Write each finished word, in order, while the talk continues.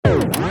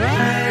What's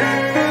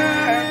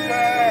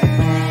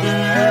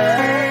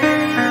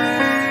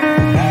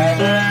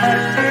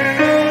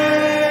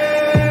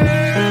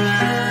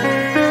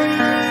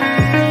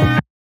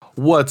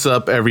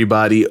up,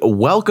 everybody?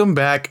 Welcome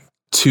back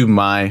to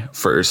my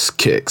first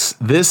kicks.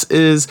 This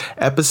is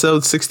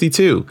episode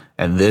 62,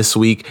 and this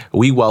week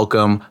we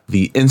welcome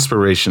the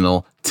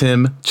inspirational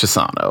Timm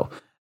Chiusano.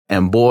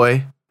 And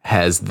boy,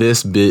 has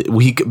this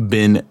week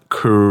been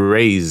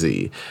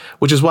crazy,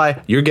 which is why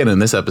you're getting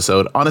this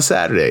episode on a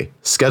Saturday.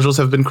 Schedules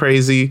have been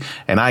crazy,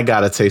 and I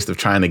got a taste of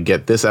trying to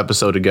get this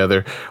episode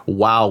together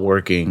while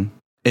working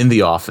in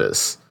the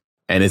office,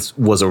 and it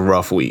was a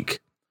rough week.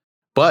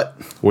 But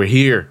we're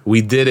here.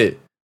 We did it.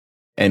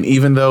 And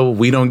even though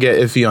we don't get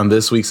iffy on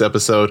this week's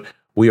episode,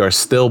 we are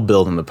still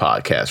building the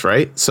podcast,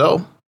 right?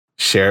 So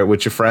share it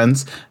with your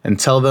friends and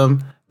tell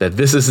them that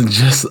this isn't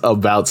just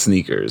about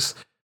sneakers.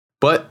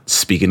 But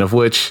speaking of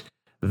which,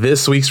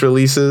 this week's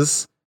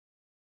releases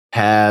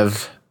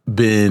have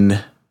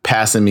been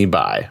passing me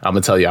by. I'm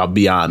going to tell you, I'll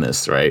be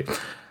honest, right?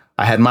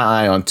 I had my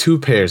eye on 2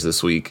 pairs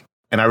this week,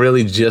 and I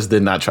really just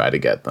did not try to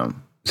get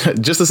them.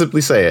 Just to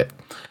simply say it.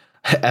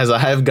 As I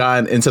have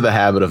gotten into the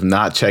habit of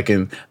not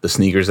checking the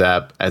sneakers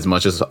app as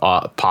much as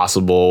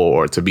possible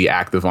or to be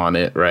active on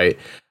it, right?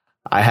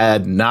 I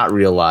had not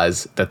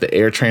realized that the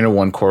Air Trainer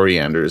 1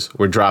 Corianders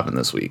were dropping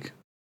this week.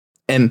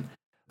 And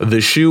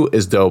the shoe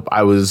is dope.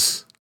 I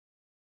was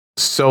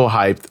so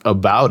hyped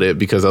about it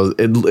because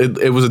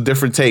it was a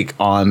different take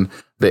on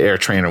the Air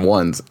Trainer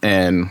 1s.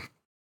 And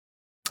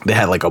they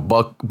had like a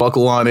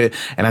buckle on it.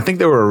 And I think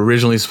they were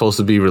originally supposed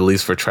to be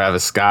released for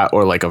Travis Scott,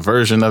 or like a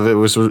version of it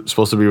was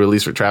supposed to be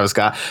released for Travis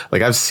Scott.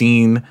 Like I've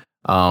seen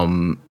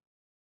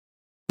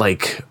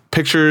like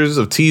pictures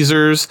of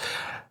teasers,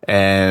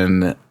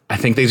 and I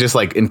think they just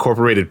like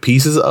incorporated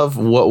pieces of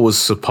what was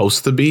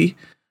supposed to be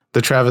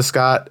the Travis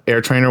Scott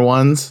Air Trainer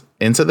 1s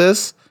into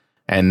this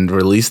and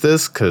released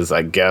this because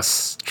I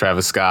guess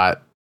Travis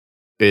Scott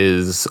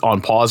is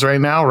on pause right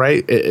now,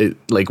 right?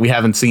 Like we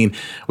haven't seen,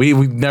 we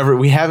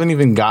haven't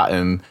even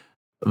gotten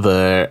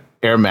the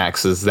Air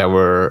Maxes that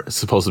were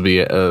supposed to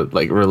be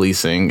like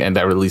releasing and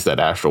that released at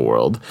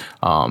Astroworld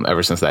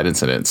ever since that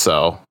incident.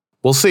 So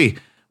we'll see.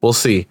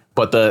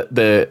 But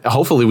the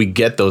hopefully we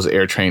get those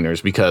Air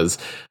Trainers because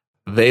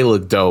they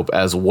look dope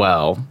as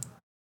well.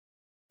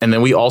 And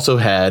then we also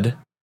had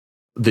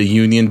the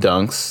Union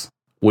Dunks,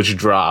 which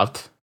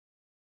dropped,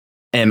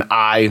 and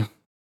I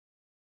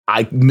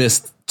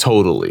missed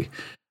totally.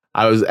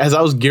 As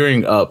I was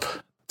gearing up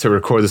to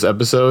record this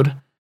episode,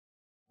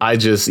 I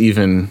just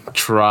even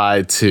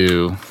tried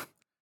to.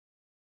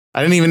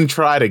 I didn't even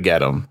try to get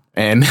them,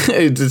 and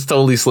it just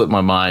totally slipped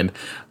my mind.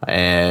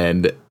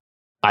 And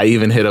I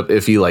even hit up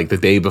Iffy like the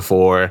day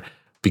before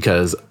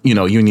because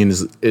Union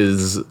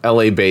is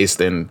LA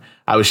based, and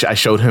I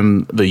showed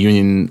him the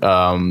Union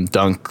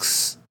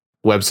Dunks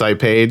website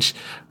page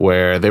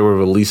where they were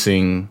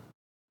releasing.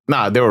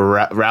 They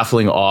were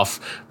raffling off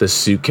the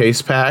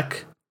suitcase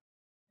pack.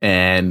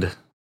 And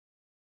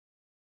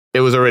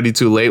it was already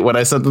too late when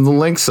I sent them the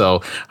link,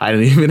 so I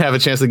didn't even have a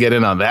chance to get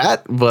in on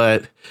that.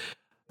 But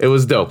it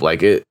was dope.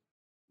 Like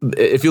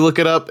if you look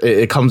it up,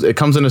 it comes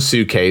in a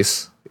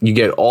suitcase. You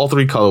get all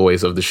 3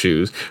 colorways of the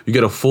shoes. You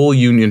get a full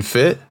Union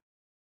fit,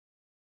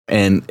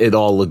 and it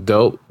all looked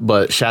dope.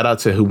 But shout out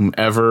to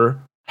whomever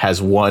has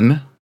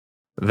won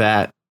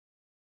that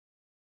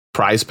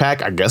prize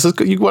pack. I guess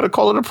you want to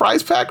call it a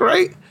prize pack,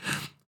 right?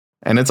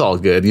 And it's all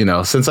good,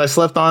 since I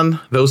slept on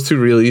those 2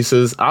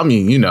 releases,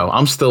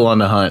 I'm still on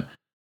the hunt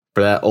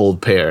for that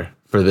old pair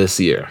for this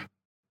year.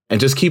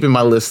 And just keeping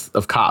my list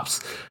of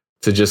cops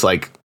to just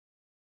like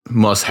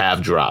must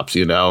have drops,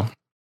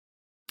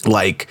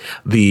 like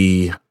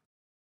the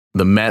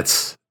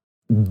Mets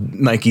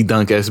Nike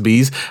Dunk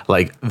SBs,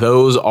 like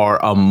those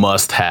are a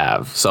must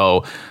have.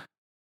 So,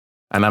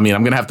 and I'm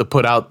going to have to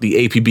put out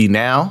the APB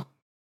now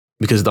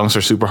because dunks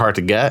are super hard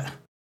to get.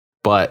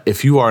 But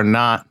if you are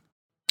not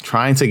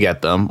trying to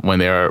get them when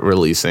they're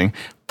releasing,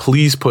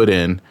 please put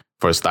in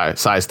for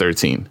size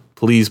 13.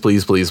 Please.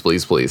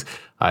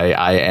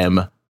 I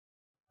am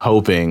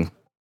hoping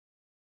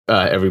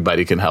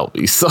everybody can help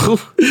me. So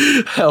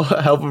help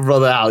a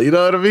brother out. You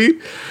know what I mean?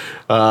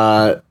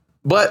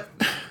 But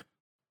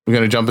we're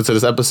going to jump into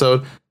this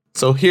episode.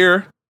 So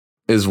here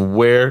is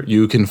where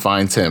you can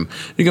find Timm.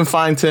 You can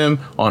find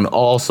Timm on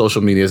all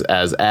social medias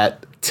as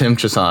 @Timm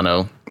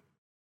Chiusano.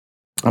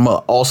 I'm going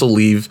to also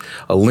leave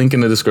a link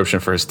in the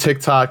description for his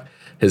TikTok,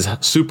 his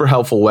super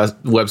helpful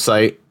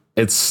website.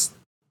 It's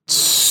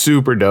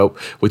super dope.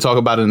 We talk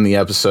about it in the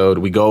episode.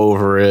 We go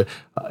over it.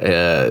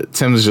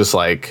 Timm's just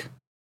like,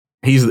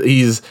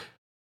 he's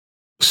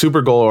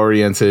super goal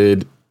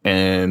oriented,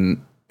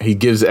 and he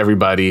gives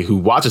everybody who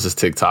watches his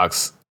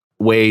TikToks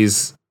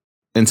ways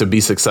and to be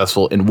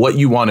successful in what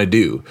you want to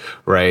do,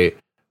 right?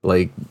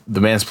 Like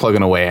the man's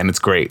plugging away, and it's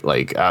great.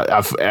 Like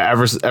I've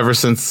ever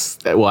since,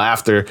 well,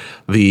 after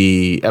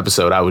the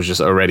episode, I was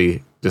just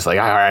already just like,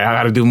 all right, I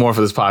got to do more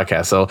for this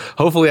podcast. So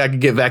hopefully I can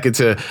get back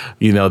into,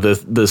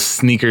 the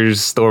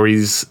sneakers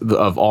stories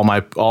of all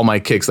my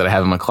kicks that I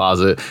have in my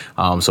closet.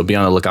 So be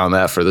on the lookout on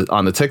that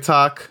on the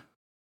TikTok,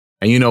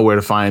 and you know where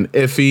to find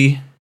Iffy.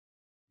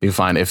 You can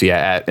find Iffy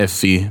at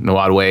Iffy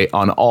Nwadwe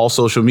on all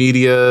social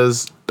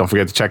medias. Don't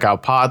forget to check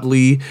out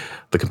Podly,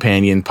 the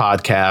companion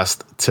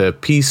podcast to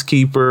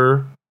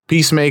Peacemaker.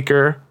 I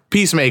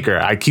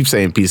keep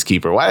saying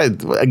Peacekeeper. Why?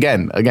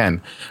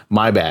 Again,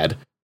 my bad.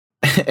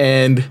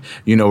 And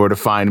you know where to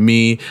find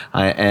me.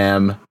 I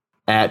am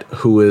at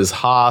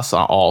WhoIsHaas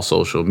on all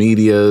social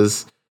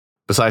medias.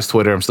 Besides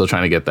Twitter, I'm still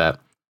trying to get that.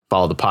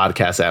 Follow the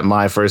podcast at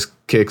My First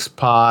Kicks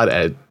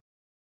Pod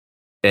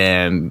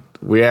and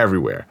we're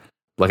everywhere.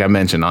 Like I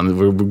mentioned,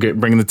 we're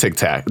bringing the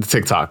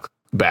TikTok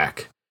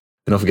back.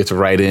 And don't forget to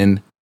write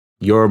in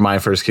your My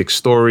First Kick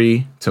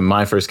story to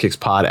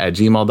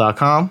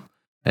myfirstkickspod@gmail.com.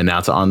 And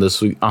now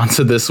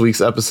onto this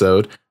week's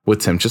episode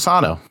with Timm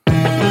Chiusano.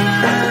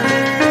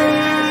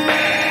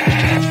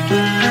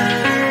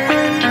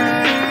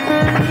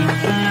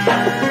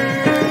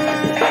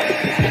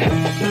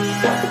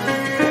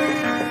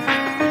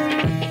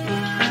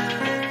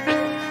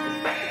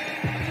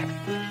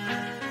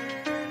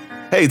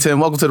 Hey, Tim,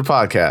 welcome to the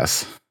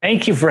podcast.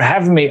 Thank you for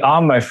having me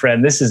on, my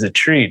friend. This is a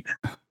treat.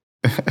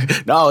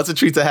 No, it's a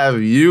treat to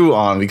have you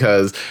on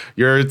because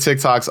your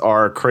TikToks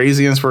are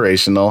crazy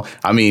inspirational.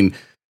 I mean,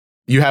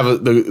 you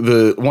have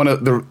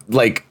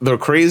the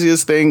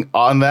craziest thing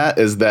on that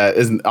is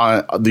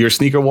on your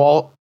sneaker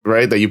wall,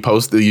 right? That you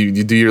post,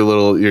 you do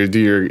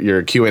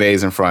your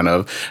Q&As in front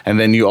of, and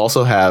then you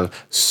also have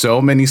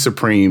so many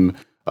Supreme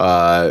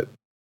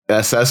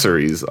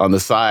accessories on the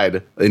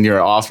side in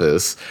your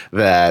office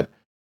that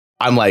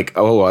I'm like,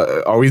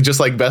 oh, are we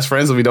just like best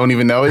friends and we don't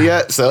even know it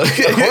yet? So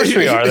of course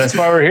we are. That's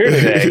why we're here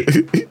today.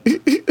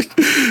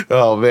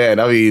 Oh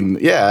man, I mean,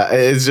 yeah,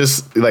 it's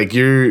just like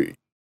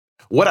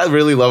what I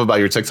really love about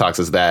your TikToks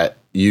is that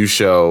you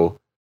show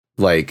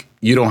like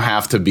you don't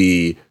have to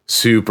be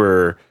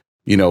super,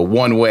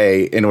 one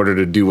way in order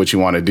to do what you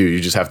want to do.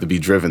 You just have to be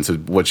driven to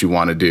what you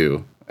want to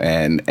do.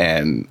 And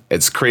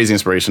it's crazy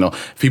inspirational.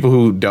 People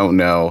who don't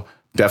know,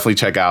 definitely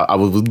check out. I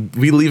will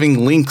be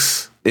leaving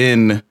links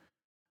in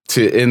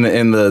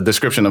the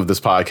description of this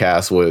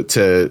podcast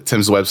to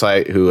Tim's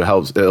website, it'll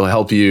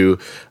help you.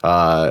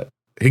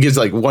 He gives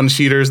like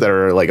one-sheeters that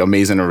are like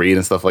amazing to read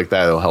and stuff like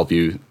that. It'll help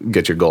you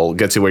get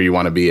to where you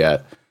want to be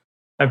at.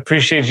 I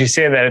appreciate you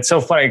saying that. It's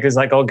so funny because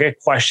like I'll get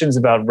questions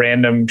about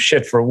random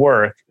shit for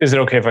work. Is it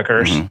okay if I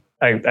curse?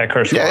 Mm-hmm. I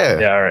curse.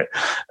 Yeah. All right.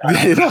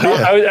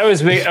 I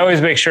always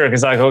make sure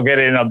because like I'll get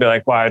in and I'll be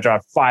like, wow, I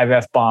dropped 5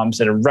 F-bombs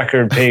at a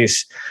record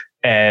pace.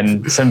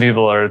 And some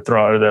people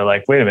they're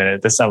like, wait a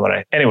minute, that's not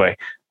what anyway.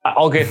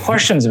 I'll get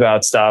questions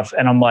about stuff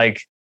and I'm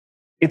like,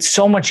 it's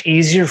so much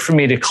easier for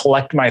me to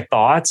collect my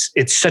thoughts.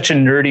 It's such a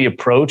nerdy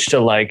approach to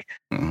like,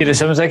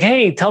 someone's like,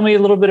 hey, tell me a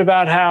little bit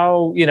about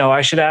how,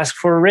 I should ask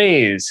for a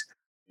raise.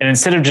 And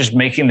instead of just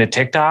making the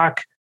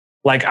TikTok,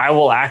 like I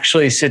will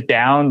actually sit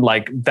down.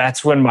 Like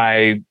that's when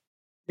my,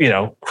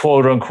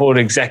 quote unquote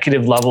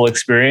executive level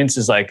experience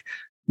is like,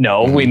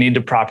 no, we need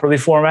to properly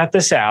format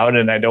this out.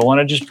 And I don't want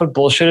to just put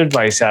bullshit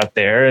advice out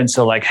there. And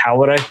so like, how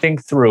would I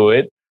think through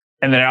it?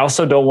 And then I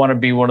also don't want to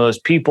be one of those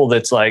people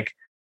that's like,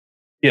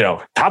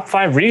 top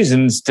 5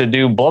 reasons to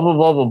do blah, blah,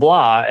 blah, blah,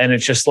 blah. And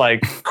it's just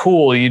like,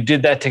 cool, you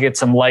did that to get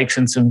some likes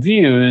and some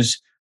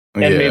views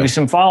and maybe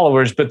some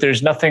followers, but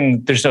there's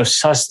no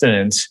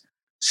sustenance.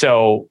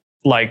 So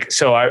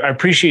I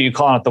appreciate you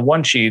calling out the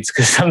one sheets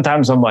because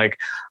sometimes I'm like,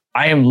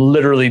 I am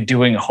literally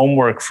doing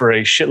homework for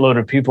a shitload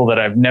of people that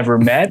I've never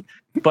met,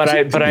 but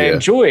I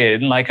enjoy it.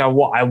 And like, I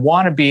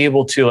want to be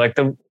able to like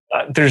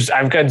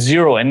I've got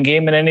zero end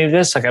game in any of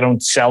this. Like I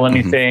don't sell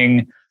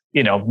anything,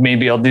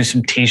 maybe I'll do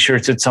some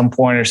t-shirts at some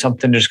point or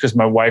something just because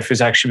my wife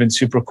has actually been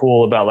super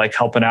cool about like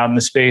helping out in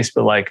the space.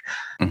 But like,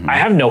 I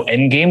have no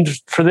end game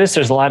for this.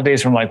 There's a lot of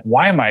days where I'm like,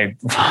 what am I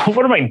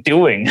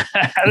doing?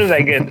 How did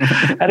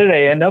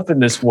I end up in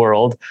this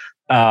world?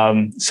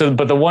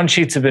 But the one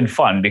sheets have been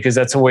fun because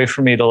that's a way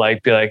for me to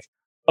like, be like,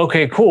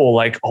 okay, cool.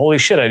 Like, holy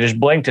shit, I just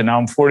blinked and now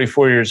I'm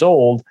 44 years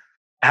old.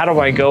 How do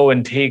I go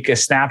and take a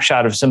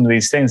snapshot of some of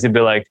these things? They'd be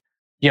like,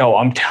 yo,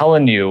 I'm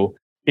telling you,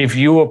 if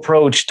you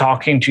approach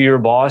talking to your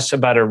boss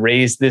about a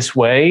raise this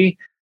way,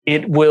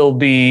 it will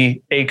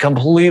be a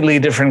completely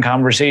different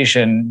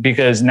conversation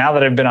because now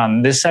that I've been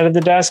on this side of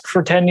the desk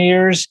for 10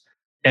 years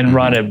and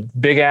run a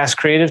big ass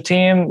creative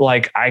team,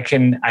 like I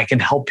can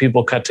help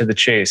people cut to the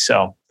chase.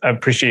 So I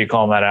appreciate you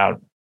calling that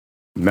out.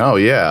 No,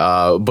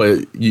 yeah.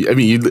 But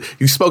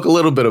you spoke a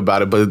little bit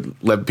about it, but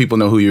let people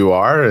know who you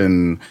are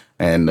and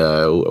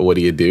what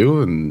do you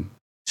do? And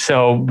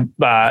so,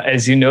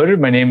 as you noted,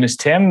 my name is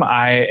Tim.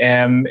 I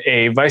am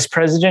a vice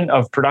president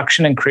of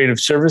production and creative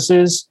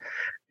services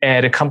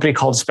at a company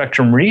called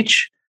Spectrum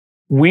Reach.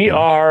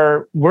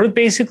 We're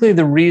basically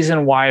the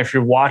reason why, if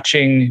you're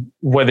watching,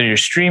 whether you're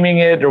streaming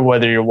it or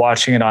whether you're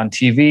watching it on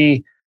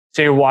TV,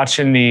 say you're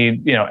watching the,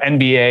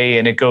 NBA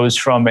and it goes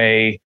from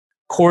a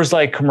Coors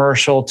Light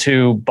commercial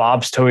to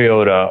Bob's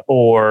Toyota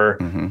or,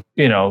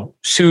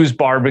 Sue's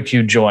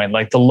barbecue joint,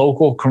 like the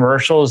local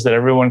commercials that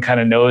everyone kind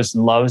of knows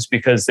and loves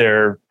because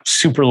they're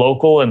super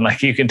local. And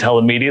like, you can tell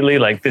immediately,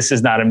 like, this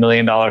is not $1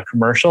 million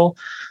commercial.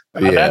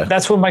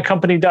 That's what my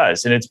company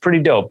does. And it's pretty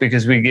dope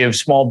because we give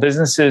small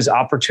businesses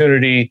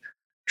opportunity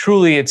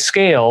truly at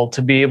scale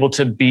to be able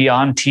to be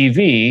on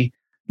TV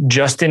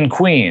just in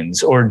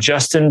Queens or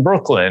just in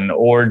Brooklyn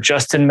or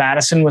just in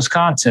Madison,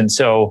 Wisconsin.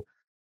 So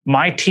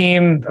my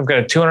team, I've got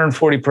a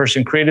 240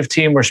 person creative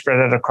team. We're spread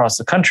out across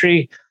the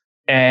country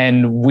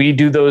and we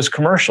do those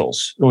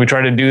commercials. We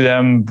try to do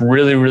them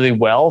really, really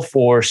well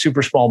for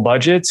super small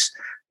budgets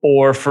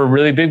or for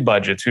really big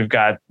budgets. We've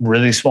got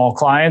really small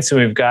clients and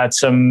we've got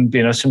some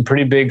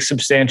pretty big,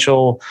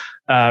 substantial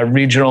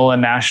regional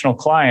and national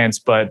clients,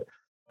 but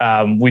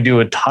we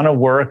do a ton of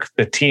work.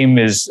 The team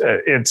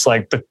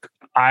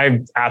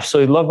I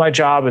absolutely love my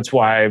job. It's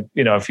why,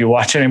 if you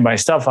watch any of my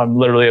stuff, I'm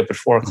literally up at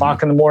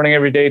 4:00 in the morning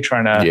every day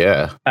trying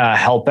to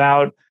help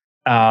out.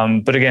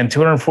 But again,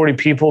 240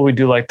 people, we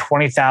do like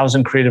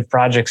 20,000 creative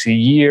projects a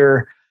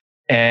year.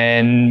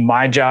 And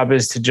my job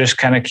is to just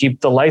kind of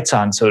keep the lights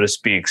on, so to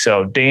speak.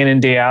 So day in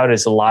and day out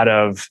is a lot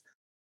of,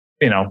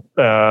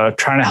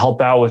 trying to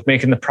help out with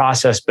making the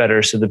process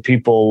better so that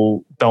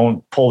people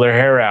don't pull their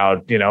hair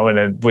out,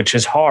 which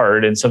is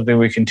hard and something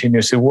we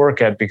continuously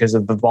work at because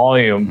of the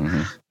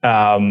volume.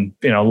 A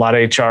lot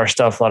of HR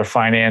stuff, a lot of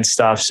finance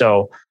stuff.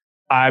 So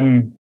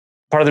I'm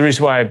part of the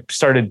reason why I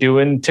started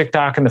doing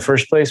TikTok in the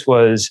first place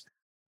was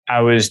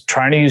I was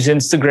trying to use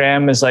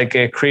Instagram as like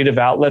a creative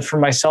outlet for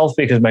myself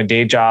because my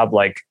day job,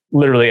 like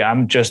literally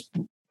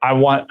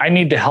I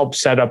need to help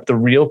set up the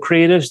real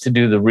creatives to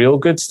do the real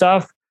good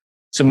stuff.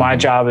 So my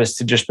job is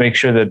to just make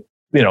sure that,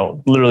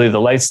 literally the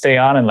lights stay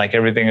on and like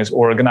everything is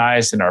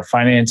organized and our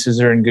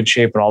finances are in good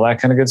shape and all that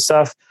kind of good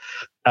stuff.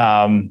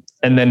 And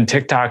then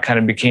TikTok kind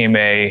of became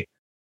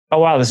oh,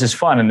 wow, this is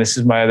fun. And this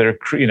is my other,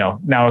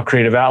 now a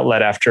creative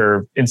outlet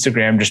after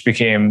Instagram just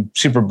became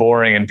super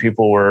boring and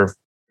people were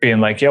being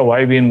like, yo, why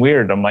are you being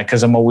weird? I'm like,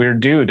 cause I'm a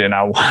weird dude and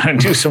I want to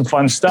do some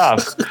fun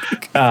stuff.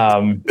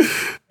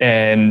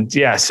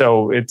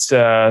 So it's,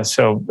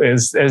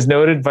 as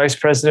noted, Vice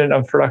President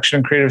of Production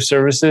and Creative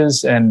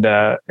Services. And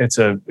it's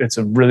a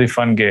really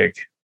fun gig.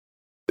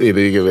 You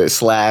give it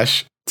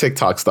 /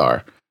 TikTok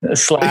star.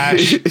 As I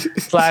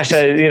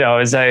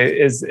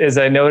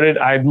noted,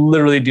 I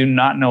literally do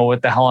not know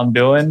what the hell I'm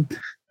doing.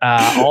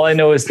 All I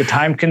know is the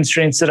time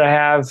constraints that I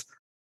have.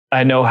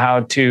 I know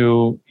how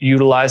to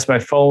utilize my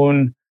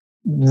phone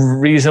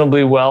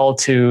reasonably well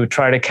to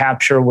try to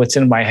capture what's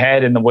in my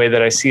head and the way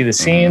that I see the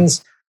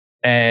scenes.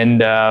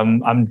 And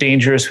I'm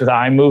dangerous with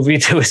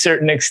iMovie to a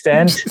certain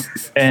extent.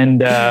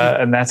 And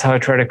that's how I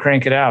try to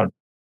crank it out.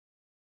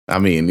 I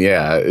mean,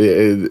 yeah,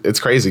 it's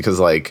crazy because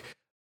like,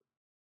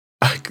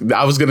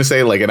 I was gonna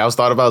say like, and I was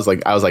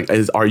like,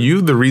 are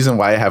you the reason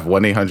why I have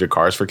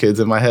 1-800-CARS for kids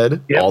in my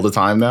head all the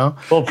time now?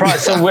 Well,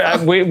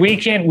 so we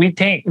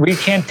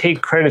can't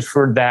take credit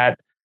for that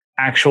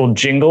actual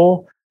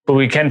jingle, but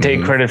we can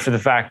take credit for the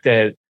fact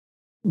that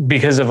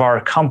because of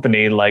our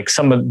company, like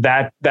some of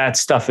that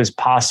stuff is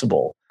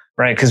possible,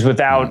 right? Because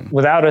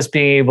without us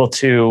being able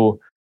to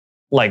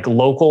like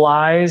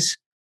localize.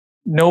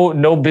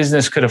 No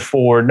business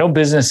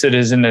that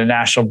isn't a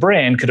national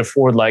brand could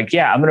afford like,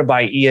 I'm going to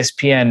buy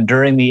ESPN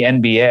during the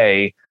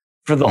NBA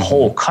for the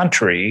whole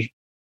country.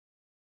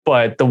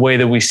 But the way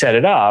that we set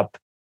it up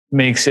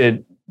makes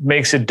it,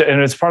 and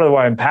it's part of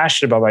why I'm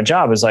passionate about my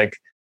job is like,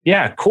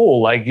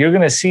 cool. Like you're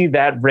going to see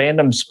that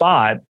random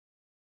spot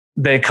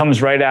that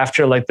comes right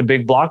after like the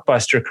big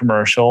blockbuster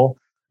commercial.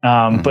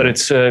 But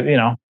it's,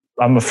 I'm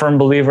a firm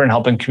believer in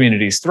helping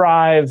communities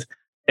thrive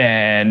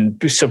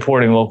and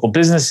supporting local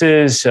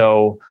businesses.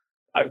 So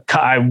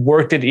I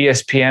worked at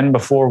ESPN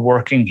before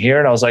working here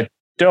and I was like,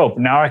 dope.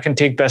 Now I can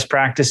take best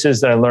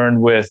practices that I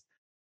learned with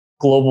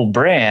global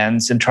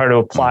brands and try to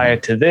apply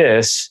it to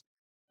this.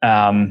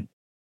 And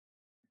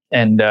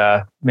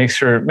makes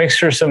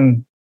for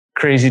some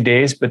crazy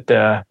days, but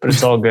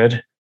it's all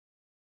good.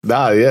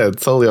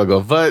 It's totally all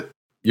good. But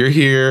you're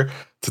here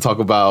to talk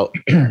about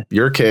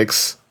your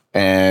kicks.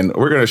 And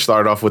we're going to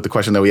start off with the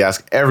question that we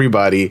ask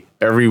everybody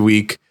every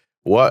week.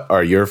 What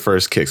are your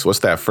first kicks? What's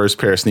that first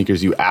pair of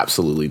sneakers you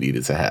absolutely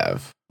needed to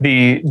have?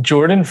 The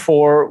Jordan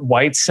 4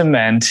 white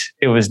cement.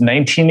 It was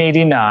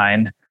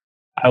 1989.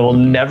 I will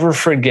never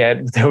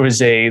forget. There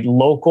was a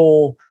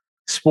local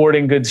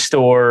sporting goods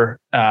store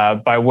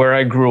by where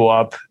I grew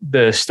up.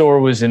 The store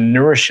was in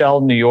New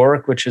Rochelle, New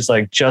York, which is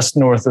like just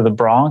north of the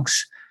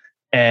Bronx.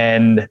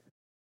 And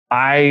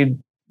I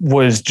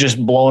was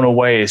just blown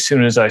away as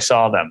soon as I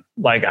saw them.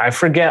 Like, I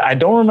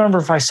don't remember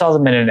if I saw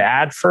them in an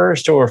ad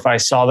first or if I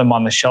saw them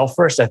on the shelf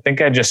first. I think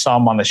I just saw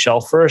them on the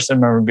shelf first. I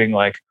remember being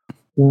like,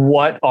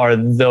 what are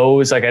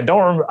those? Like,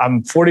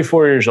 I'm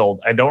 44 years old.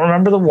 I don't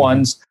remember the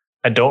ones.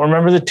 I don't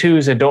remember the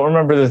twos. I don't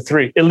remember the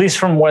three, at least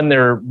from when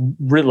they're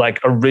like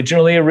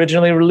originally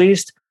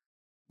released.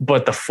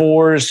 But the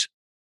fours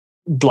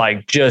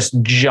like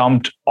just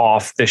jumped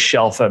off the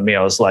shelf at me.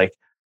 I was like,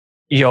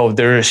 yo,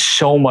 there is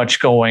so much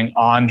going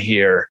on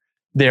here.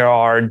 There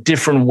are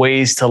different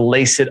ways to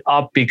lace it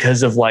up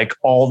because of like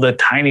all the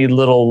tiny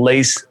little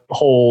lace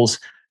holes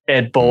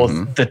at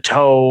both the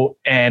toe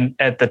and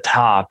at the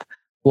top.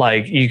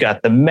 Like you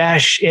got the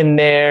mesh in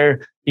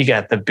there, you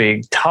got the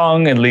big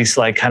tongue, at least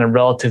like kind of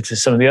relative to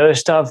some of the other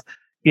stuff.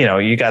 You know,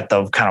 you got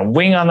the kind of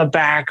wing on the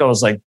back. I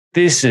was like,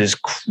 this is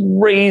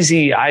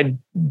crazy. I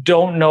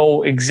don't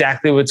know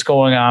exactly what's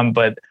going on,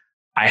 but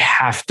I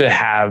have to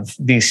have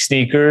these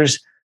sneakers.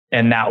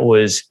 And that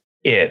was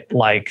it.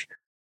 Like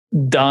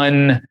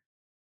done.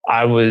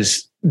 I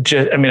was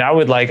just, I mean, I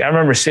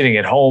remember sitting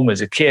at home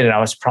as a kid and I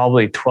was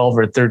probably 12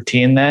 or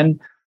 13 then.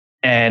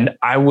 And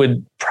I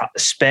would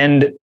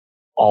spend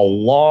a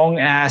long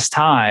ass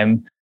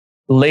time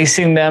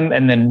lacing them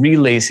and then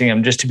relacing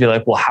them just to be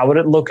like, well, how would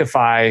it look if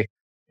I,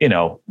 you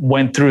know,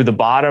 went through the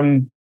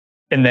bottom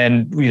and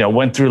then, you know,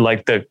 went through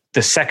like the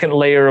second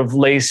layer of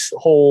lace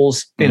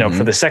holes, you know,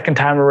 for the second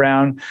time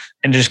around,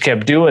 and just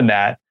kept doing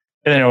that.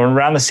 And then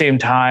around the same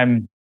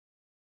time,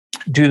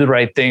 Do the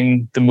Right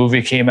Thing, the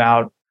movie came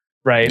out,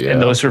 right? Yeah.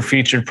 And those were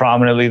featured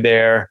prominently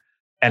there.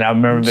 And I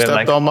remember being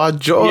like, on my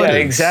Jordans. Yeah,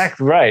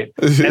 exactly. Right.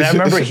 And I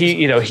remember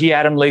he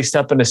had them laced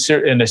up in a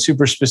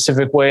super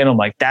specific way. And I'm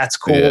like, that's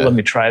cool. Yeah. Let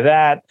me try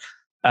that.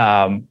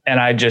 And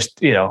I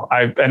just, you know,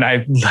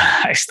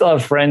 I still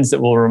have friends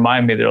that will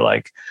remind me, they're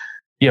like,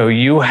 yo,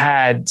 you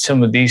had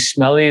some of these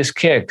smelliest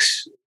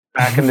kicks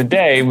back in the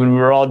day when we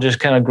were all just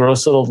kind of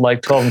gross little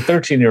like 12 and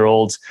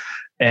 13-year-olds.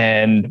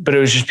 But it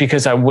was just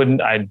because I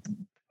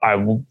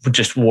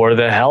just wore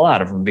the hell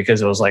out of them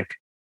because it was like,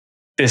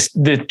 this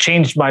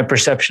changed my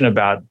perception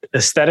about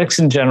aesthetics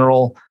in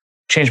general,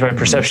 changed my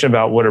perception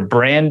about what a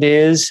brand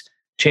is,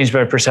 changed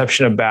my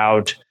perception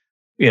about,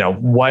 you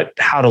know,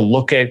 how to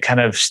look at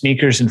kind of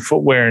sneakers and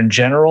footwear in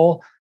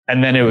general.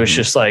 And then it was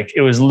just like,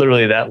 it was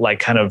literally that like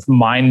kind of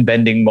mind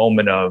bending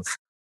moment of,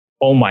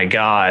 oh my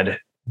God,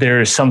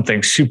 there is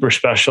something super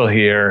special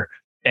here,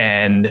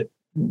 and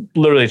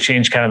literally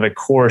changed kind of the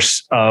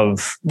course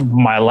of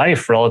my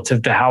life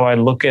relative to how I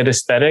look at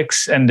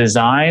aesthetics and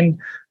design.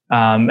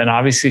 And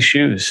obviously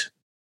shoes.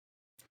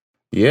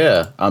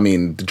 Yeah. I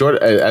mean, the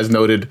Jordan, as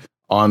noted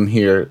on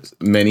here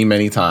many,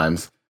 many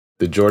times,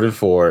 the Jordan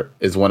 4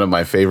 is one of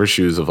my favorite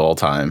shoes of all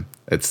time.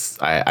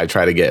 I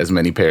try to get as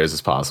many pairs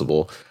as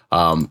possible.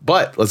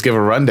 But let's give a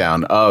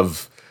rundown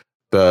of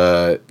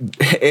the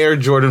Air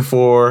Jordan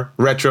 4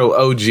 Retro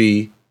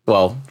OG.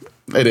 Well,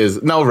 it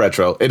is no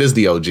retro. It is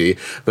the OG,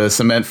 the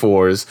Cement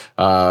 4s,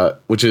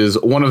 which is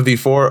one of the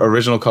 4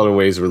 original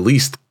colorways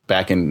released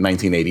back in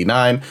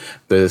 1989.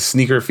 The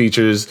sneaker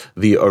features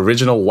the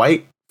original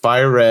white,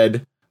 fire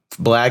red,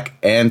 black,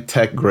 and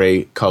tech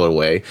gray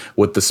colorway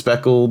with the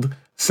speckled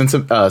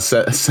cement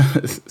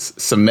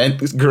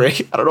gray.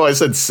 I don't know why I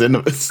said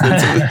cinnamon.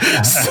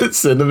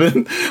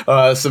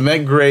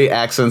 Cement gray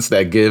accents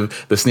that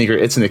give the sneaker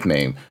its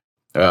nickname.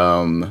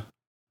 And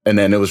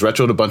then it was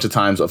retroed a bunch of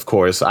times. Of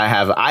course, I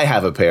have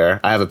a pair.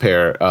 I have a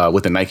pair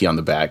with the Nike on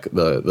the back,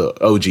 the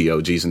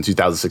OGs in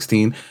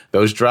 2016.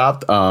 Those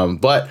dropped.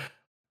 But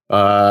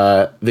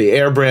the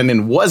Air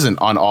branding wasn't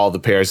on all the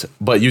pairs,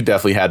 but you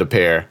definitely had a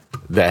pair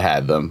that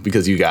had them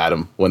because you got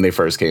them when they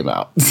first came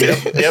out.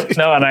 Yep.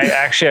 No, and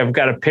I've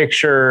got a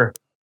picture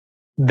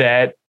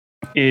that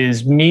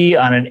is me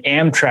on an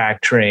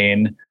Amtrak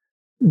train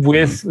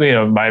with, you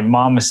know, my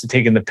mom must have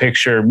taken the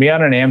picture, me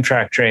on an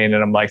Amtrak train.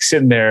 And I'm like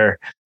sitting there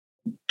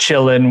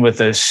chilling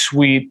with a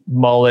sweet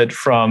mullet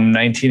from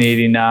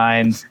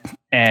 1989.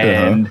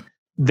 And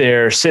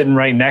they're sitting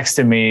right next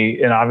to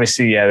me. And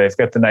obviously, yeah, they've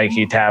got the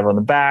Nike tab on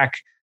the back.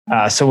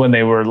 So when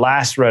they were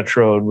last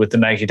retroed with the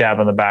Nike tab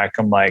on the back,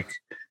 I'm like,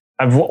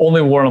 I've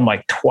only worn them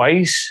like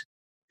twice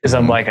because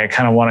I'm like, I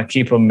kind of want to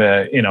keep them,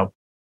 you know,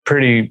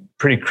 pretty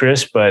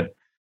crisp. But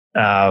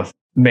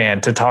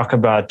man, to talk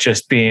about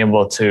just being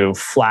able to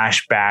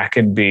flash back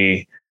and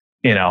be,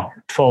 you know,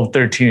 12,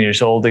 13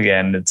 years old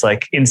again, it's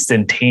like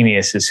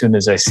instantaneous as soon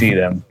as I see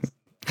them.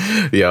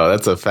 Yeah,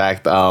 that's a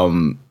fact.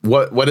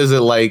 What is it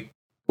like?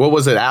 What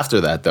was it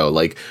after that though?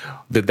 Like,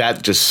 did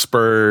that just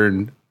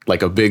spur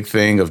like a big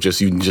thing of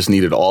just, you just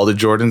needed all the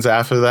Jordans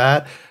after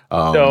that?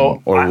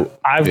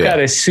 I've got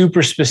a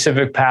super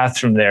specific path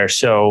from there.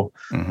 So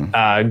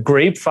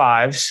Grape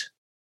 5s,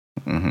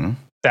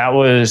 that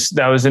was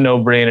a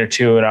no-brainer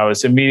too. And I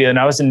was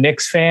a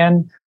Knicks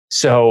fan.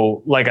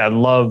 So like I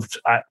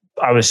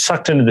was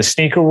sucked into the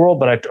sneaker world,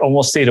 but I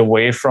almost stayed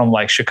away from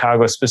like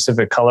Chicago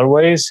specific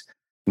colorways.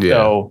 Yeah.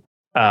 So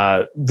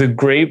the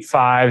Grape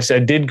 5s, I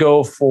did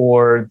go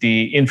for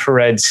the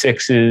infrared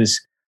 6s.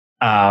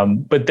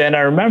 But then I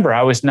remember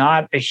I was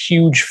not a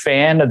huge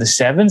fan of the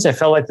 7s. I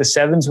felt like the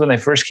 7s when they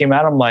first came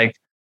out, I'm like,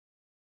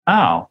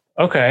 oh,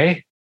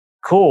 okay,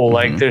 cool.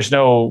 Like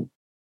you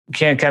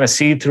can't kind of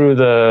see through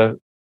the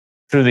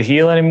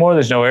heel anymore.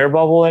 There's no air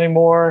bubble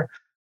anymore.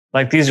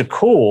 Like these are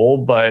cool,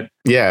 but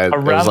yeah, it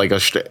was like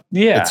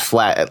it's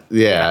flat.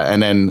 Yeah.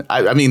 And then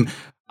I mean,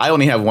 I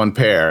only have one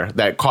pair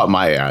that caught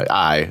my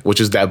eye,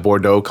 which is that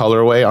Bordeaux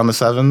colorway on the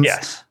 7s.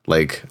 Yes.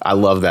 Like, I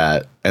love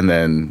that. And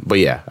then, but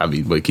yeah, I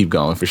mean, but keep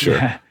going for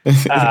sure.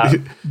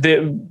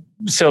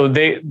 So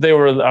they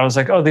were, I was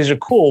like, oh, these are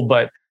cool.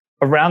 But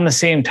around the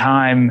same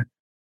time,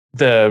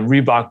 the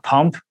Reebok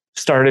pump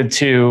started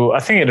to, I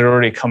think it had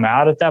already come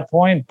out at that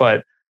point,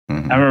 but I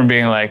remember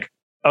being like,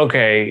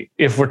 okay,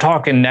 if we're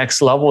talking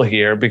next level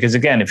here, because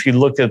again, if you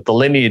look at the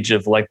lineage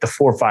of like the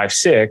 4, 5,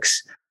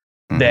 6,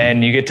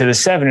 then you get to the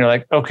 7, you're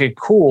like, okay,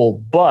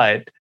 cool.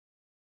 But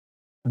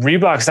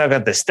Reebok's now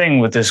got this thing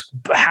with this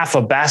half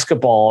a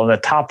basketball on the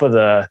top of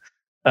the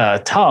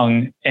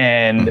tongue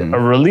and a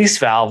release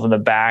valve in the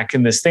back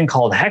and this thing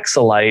called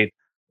Hexalite.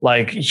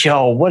 Like,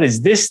 yo, what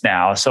is this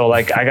now? So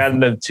like I got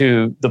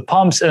into the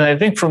pumps, and I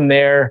think from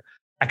there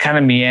I kind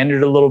of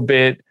meandered a little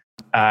bit.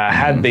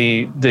 Had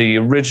the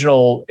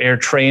original Air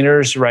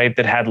Trainers, right,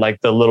 that had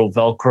like the little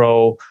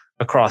Velcro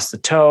across the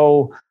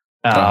toe.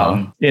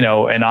 You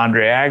know, and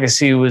Andre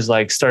Agassi was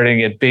like starting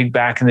to get big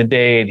back in the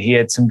day, and he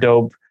had some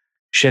dope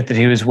shit that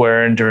he was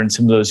wearing during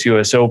some of those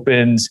US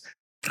Opens.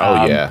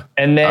 Yeah.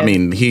 And then I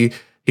mean,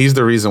 he's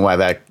the reason why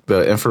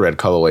the infrared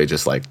colorway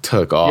just like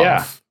took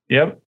off.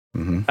 Yeah. Yep.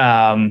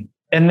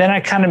 And then I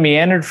kind of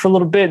meandered for a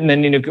little bit. And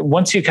then, you know,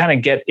 once you kind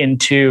of get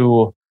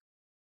into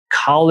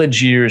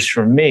college years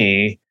for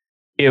me,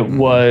 it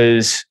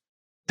was,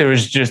 there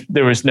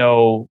was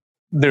no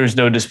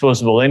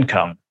disposable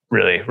income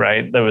really.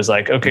 Right. That was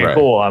like, okay,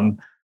 cool. I'm,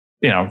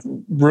 you know,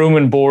 room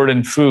and board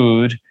and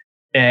food,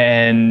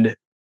 and,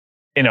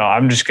 you know,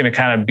 I'm just going to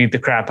kind of beat the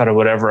crap out of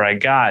whatever I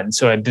got. And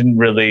so I didn't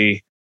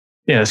really,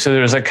 you know, so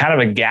there was like kind of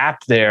a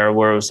gap there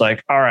where it was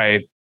like, all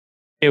right,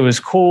 it was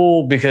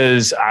cool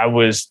because I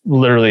was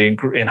literally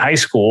in high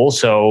school.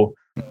 So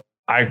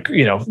I,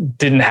 you know,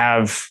 didn't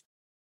have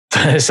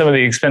some of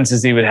the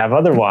expenses that you would have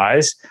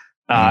otherwise.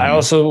 I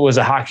also was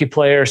a hockey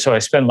player. So I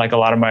spent like a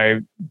lot of my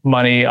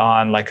money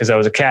on like, cause I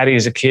was a caddy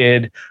as a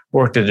kid,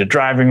 worked at a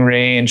driving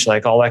range,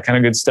 like all that kind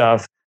of good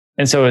stuff.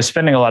 And so I was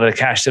spending a lot of the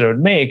cash that I would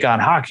make on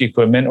hockey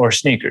equipment or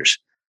sneakers.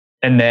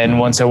 And then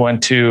once I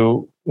went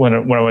to, when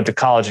I went to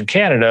college in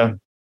Canada,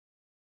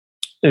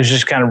 it was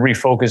just kind of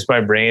refocused my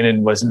brain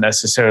and wasn't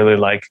necessarily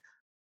like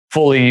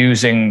fully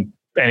using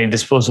any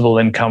disposable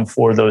income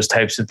for those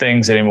types of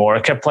things anymore.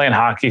 I kept playing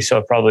hockey, so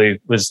I probably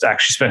was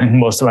actually spending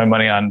most of my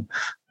money on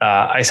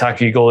ice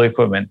hockey goalie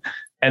equipment.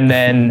 And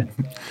then,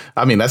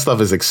 I mean, that stuff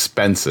is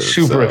expensive.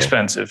 Super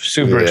expensive.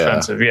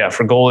 Yeah,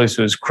 for goalies,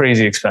 it was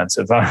crazy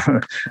expensive.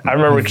 I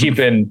remember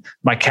keeping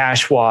my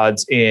cash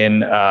wads in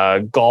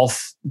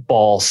golf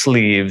ball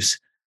sleeves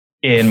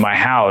in my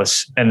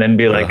house, and then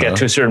be like, get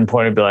to a certain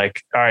point and be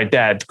like, all right,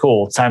 Dad,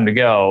 cool, it's time to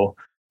go.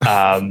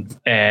 And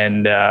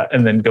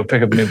then go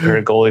pick up a new pair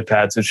of goalie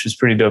pads, which was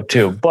pretty dope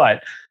too.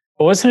 But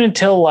it wasn't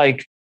until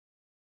like,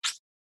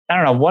 I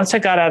don't know, once I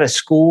got out of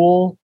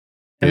school,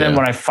 and then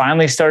when I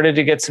finally started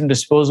to get some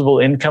disposable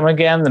income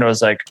again, then I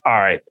was like, all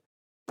right,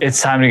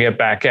 it's time to get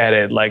back at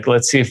it. Like,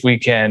 let's see if we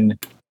can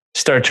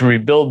start to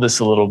rebuild this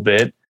a little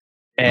bit.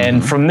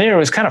 And from there, it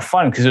was kind of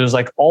fun because it was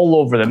like all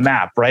over the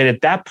map, right? At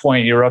that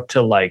point, you're up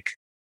to like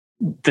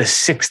the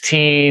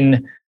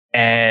 16,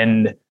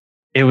 and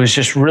it was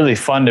just really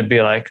fun to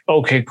be like,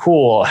 okay,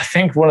 cool. I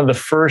think one of the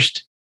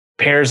first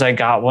pairs I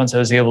got once I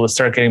was able to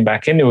start getting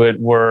back into it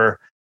were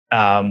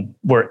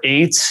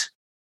 8s.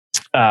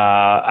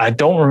 I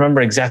don't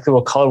remember exactly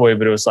what colorway,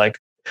 but it was like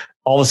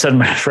all of a sudden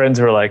my friends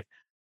were like,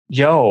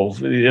 yo,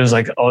 it was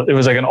like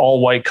an all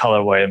white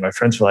colorway. And my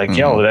friends were like,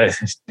 yo,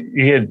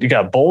 you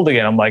got bold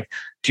again. I'm like,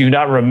 do you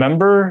not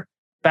remember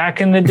back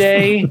in the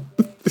day?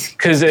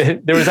 Because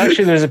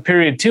there's a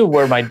period too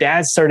where my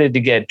dad started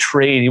to get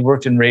trade. He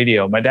worked in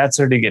radio. My dad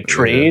started to get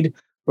trade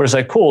where it's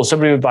like, cool.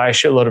 Somebody would buy a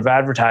shitload of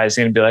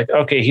advertising and be like,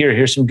 okay,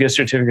 here's some gift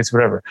certificates,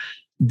 whatever.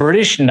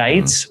 British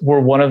Knights were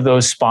one of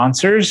those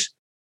sponsors.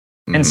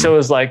 And so it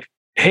was like,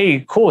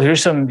 hey, cool.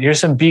 Here's some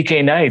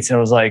BK Knights. And I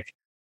was like,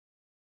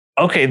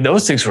 okay,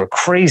 those things were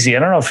crazy. I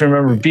don't know if you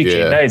remember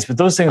BK Knights, but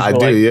those things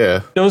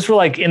were those were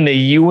like in the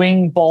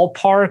Ewing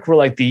ballpark, where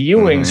like the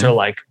Ewings are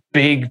like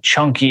big,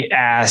 chunky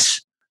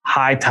ass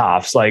high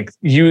tops. Like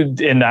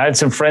and I had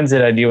some friends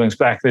that had Ewings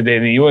back in the day.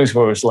 The Ewings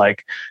were was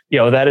like,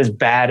 that is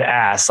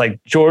badass. Like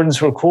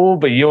Jordans were cool,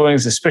 but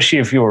Ewings, especially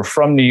if you were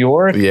from New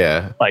York,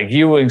 like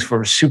Ewings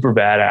were super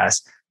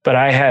badass. But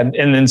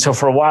so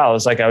for a while, it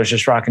was like I was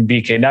just rocking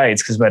BK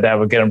Knights because my dad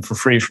would get them for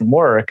free from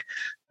work.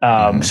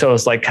 So it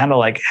was like kind of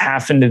like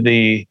half into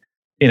the,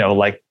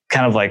 like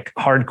kind of like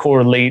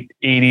hardcore late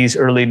 80s,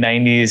 early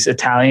 90s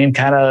Italian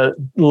kind of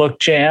look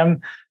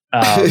jam.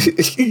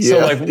 So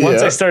like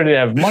once I started to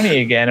have money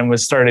again and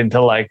was starting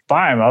to like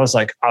buy them, I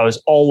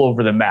was all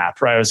over the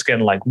map, right? I was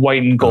getting like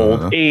white and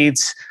gold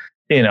 8s,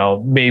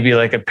 maybe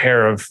like a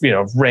pair of,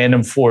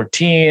 random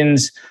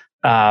 14s.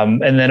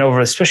 And then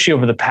especially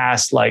over the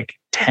past like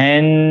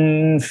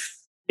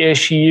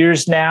 10-ish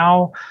years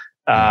now,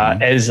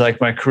 as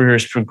like my career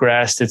has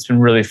progressed, it's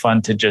been really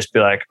fun to just be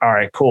like, all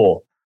right,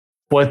 cool.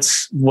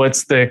 What's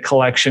the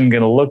collection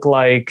going to look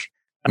like?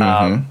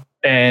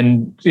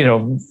 And, I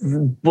know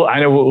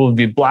it will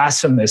be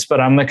blasphemous,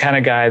 but I'm the kind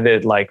of guy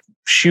that like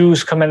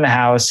shoes come in the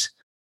house,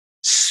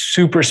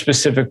 super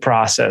specific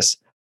process.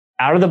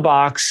 Out of the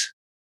box,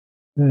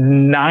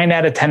 9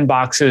 out of 10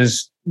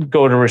 boxes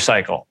go to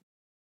recycle.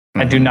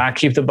 I do not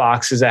keep the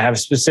boxes. I have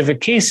specific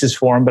cases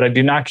for them, but I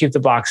do not keep the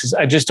boxes.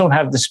 I just don't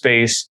have the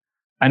space.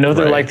 I know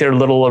they're like their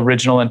little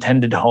original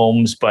intended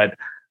homes, but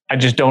I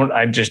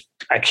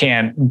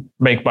can't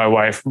make my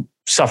wife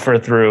suffer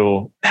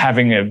through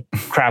having a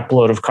crap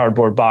load of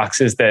cardboard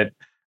boxes that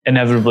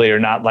inevitably are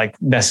not like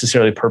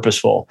necessarily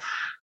purposeful.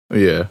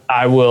 Yeah.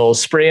 I will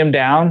spray them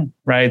down,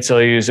 right? So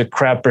I use a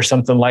crepe or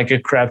something like a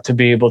crepe to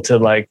be able to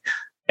like,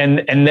 and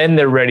then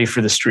they're ready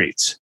for the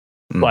streets.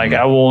 Like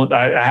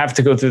I have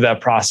to go through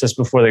that process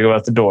before they go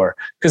out the door.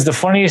 Because the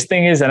funniest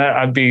thing is, and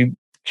I'd be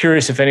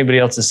curious if anybody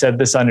else has said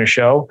this on your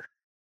show,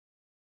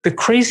 the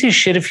craziest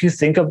shit, if you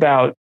think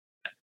about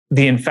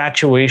the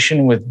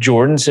infatuation with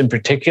Jordans in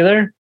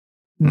particular,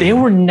 they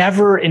were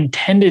never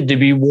intended to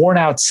be worn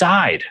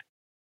outside.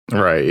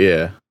 Right.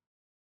 Yeah.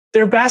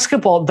 They're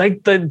basketball.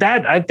 Like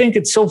that. I think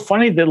it's so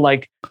funny that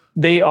like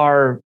they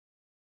are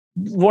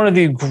one of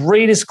the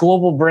greatest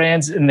global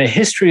brands in the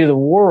history of the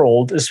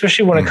world,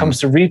 especially when it comes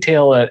to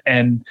retail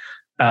and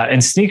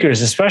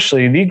sneakers,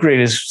 especially the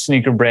greatest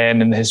sneaker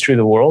brand in the history of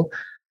the world.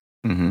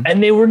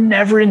 And they were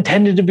never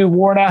intended to be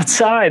worn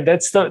outside.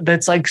 That's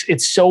like,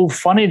 it's so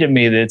funny to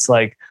me that it's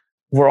like,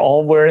 we're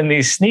all wearing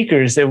these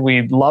sneakers that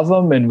we love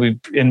them and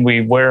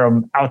we wear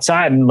them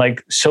outside. And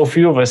like so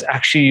few of us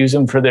actually use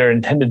them for their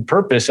intended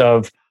purpose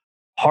of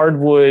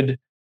hardwood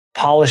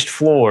polished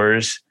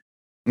floors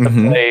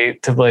to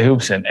play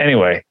hoops in.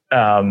 Anyway,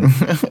 I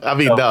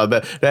mean, no,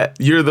 that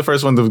you're the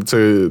first one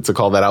to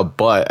call that out,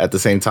 but at the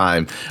same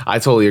time, I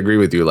totally agree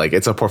with you. Like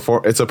it's a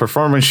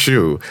performance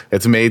shoe.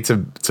 It's made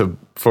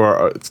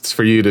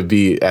for you to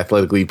be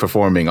athletically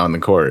performing on the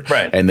court,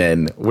 right? And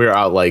then we're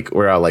out like,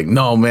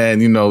 no, man,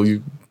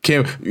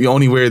 you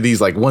only wear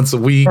these like once a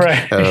week,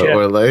 right?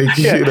 Or like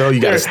you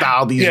got to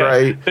style these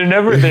right. They're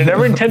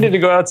never intended to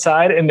go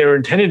outside, and they were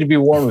intended to be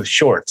worn with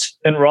shorts.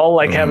 And we're all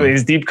like having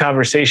these deep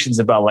conversations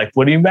about like,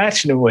 what are you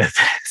matching it with?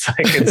 It's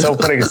like it's so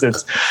funny because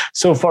it's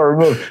so far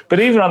removed. But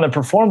even on the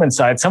performance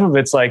side, some of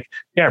it's like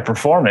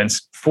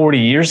performance 40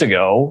 years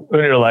ago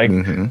when you're like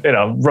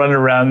running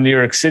around New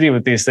York City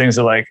with these things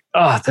are like,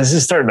 oh, this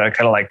is starting to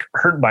kind of like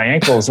hurt my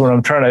ankles when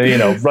I'm trying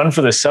to run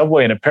for the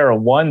subway in a pair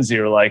of ones.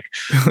 You're like,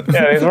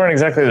 these weren't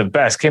exactly the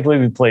best. Can't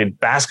believe we played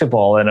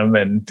basketball in them,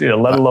 and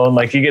let alone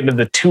like you get into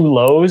the two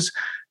lows,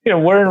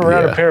 wearing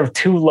around a pair of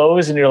two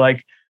lows, and you're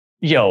like,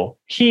 yo,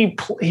 he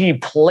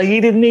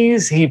played in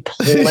these,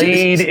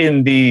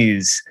 in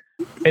these.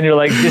 And you're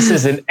like, this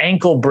is an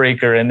ankle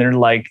breaker. And they're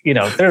like,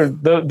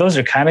 those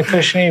are kind of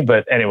cushiony,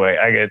 but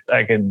anyway,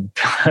 I can.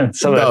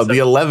 No, the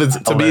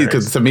 11s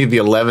to me, the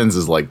 11s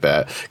is like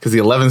that because the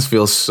 11s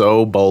feel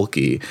so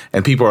bulky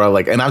and people are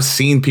like, and I've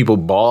seen people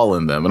ball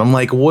in them and I'm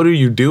like, what are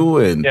you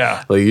doing?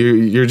 Yeah. Like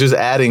you're just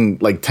adding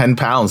like 10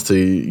 pounds to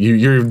you.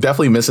 You're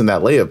definitely missing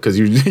that layup because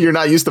you're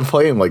not used to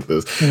playing like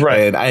this.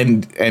 Right.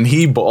 And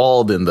he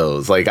balled in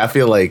those. Like, I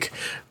feel like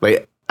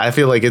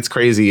it's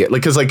crazy.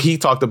 Like, cause like he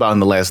talked about in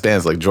The Last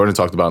Dance, like Jordan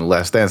talked about in The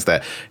Last Dance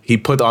that he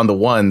put on the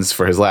ones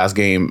for his last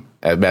game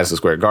at Madison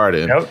Square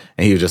Garden. Yep.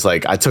 And he was just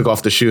like, I took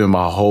off the shoe and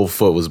my whole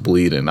foot was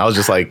bleeding. I was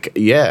just like,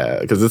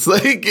 yeah, cause it's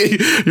like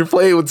you're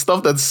playing with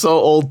stuff that's so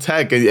old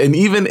tech. And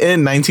even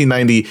in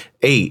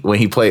 1998 when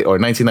he played, or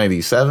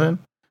 1997,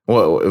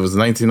 well, it was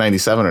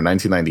 1997 or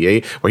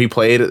 1998 where he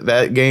played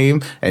that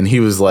game and he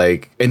was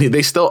like, and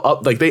they still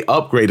they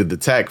upgraded the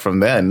tech from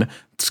then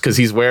because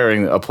he's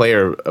wearing a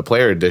player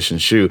edition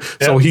shoe. Yep.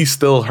 So he's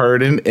still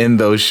hurting in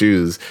those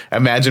shoes.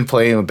 Imagine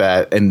playing with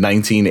that in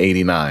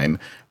 1989,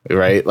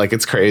 right? Like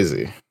it's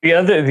crazy. The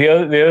other thing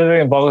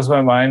that boggles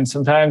my mind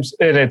sometimes,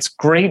 and it's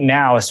great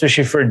now,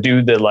 especially for a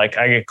dude that like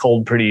I get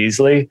cold pretty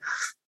easily.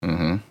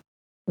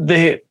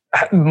 The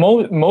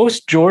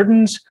most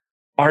Jordans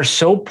are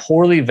so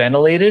poorly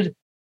ventilated.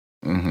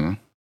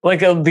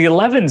 Like the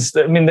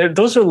 11s, I mean,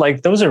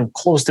 those are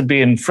close to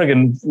being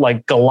friggin'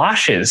 like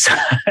galoshes.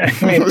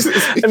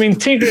 I mean,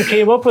 Tinker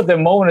came up with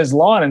them mowing his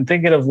lawn and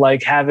thinking of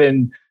like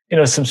having,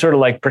 some sort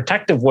of like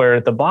protective wear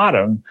at the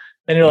bottom.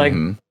 And you're like,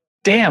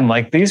 damn,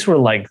 like these were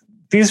like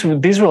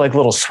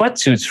little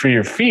sweatsuits for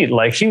your feet.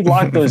 Like he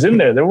locked those in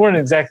there. There weren't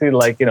exactly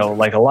like,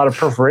 like a lot of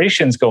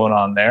perforations going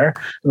on there.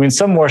 I mean,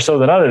 some more so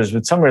than others,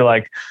 but some are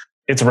like,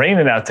 it's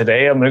raining out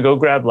today. I'm going to go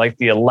grab like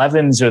the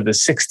 11s or the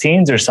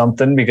 16s or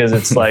something because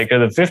it's like, or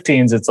the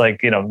 15s, it's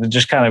like, they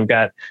just kind of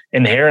got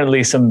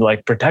inherently some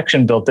like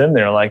protection built in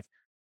there. Like,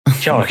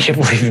 yo, I can't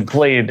believe you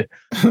played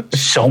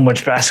so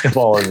much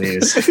basketball in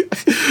these.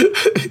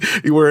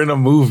 You were in a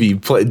movie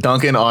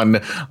dunking on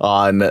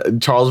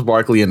Charles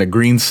Barkley in a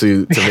green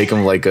suit to make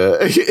him like a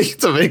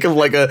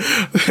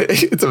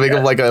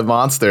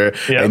monster,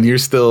 and you're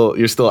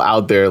still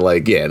out there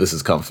like, yeah, this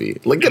is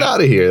comfy. Like, get out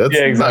of here.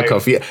 That's not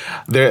comfy.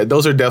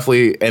 Those are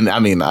definitely, and I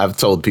mean, I've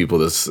told people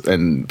this,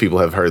 and people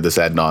have heard this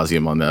ad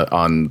nauseum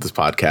on this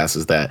podcast,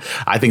 is that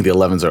I think the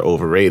 11s are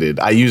overrated.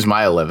 I use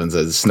my 11s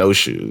as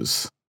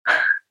snowshoes.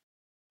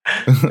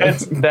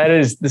 That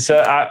is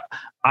so.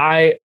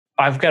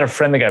 I've got a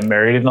friend that got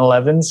married in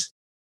 11s.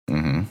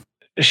 Mm-hmm.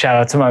 Shout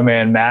out to my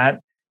man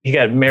Matt. He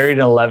got married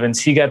in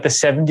 11s. He got the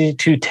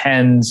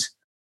 7210s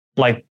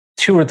like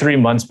 2 or 3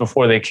 months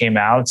before they came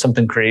out,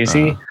 something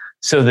crazy,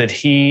 so that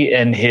he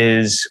and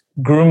his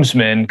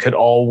groomsmen could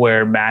all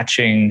wear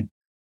matching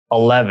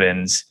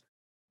 11s.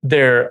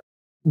 They're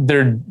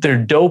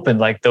dope in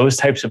like those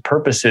types of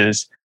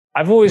purposes.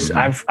 I've always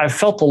I've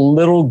felt a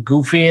little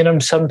goofy in them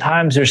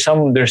sometimes. There's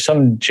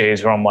some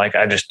J's where I'm like,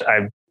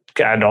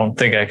 I don't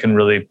think I can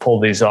really pull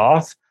these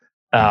off.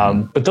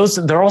 But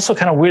they're also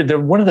kind of weird. They're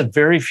one of the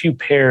very few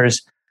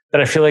pairs that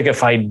I feel like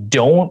if I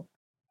don't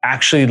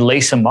actually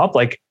lace them up,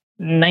 like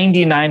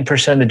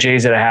 99% of the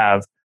J's that I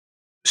have,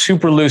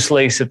 super loose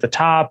lace at the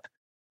top.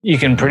 You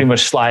can pretty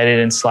much slide in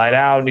and slide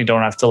out. You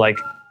don't have to like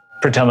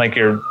pretend like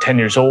you're 10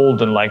 years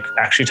old and like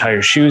actually tie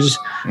your shoes.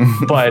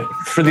 But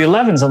for the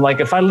 11s, I'm like,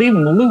 if I leave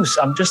them loose,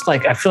 I'm just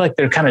like, I feel like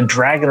they're kind of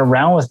dragging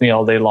around with me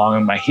all day long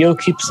and my heel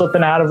keeps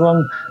slipping out of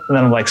them. And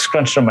then I'm like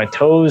scrunched on my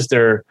toes.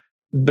 They're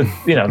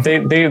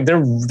relatively,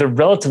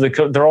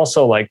 they're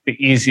also like the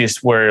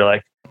easiest where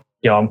like,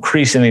 I'm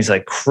creasing these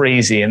like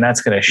crazy and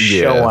that's going to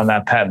show on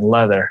that patent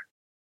leather.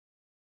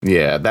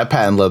 Yeah, that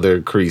patent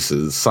leather crease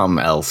is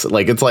something else.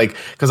 Like, it's like,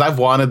 because I've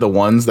wanted the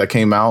ones that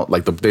came out,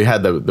 like they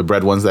had the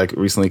bread ones that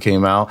recently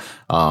came out,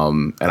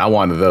 and I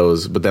wanted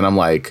those. But then I'm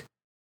like,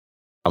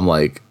 all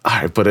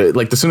right, but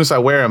like the soonest I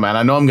wear them, man,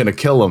 I know I'm gonna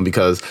kill them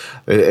because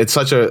it's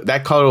such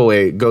that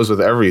colorway goes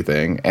with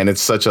everything, and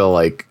it's such a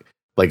like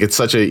it's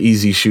such an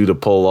easy shoe to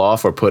pull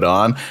off or put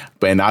on.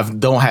 And I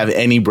don't have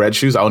any bread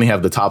shoes. I only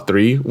have the top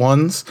 3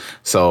 ones,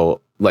 so.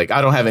 Like,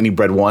 I don't have any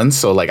bread ones.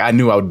 So, like, I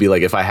knew I would be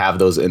like, if I have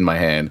those in my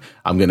hand,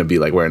 I'm going to be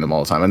like wearing them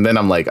all the time. And then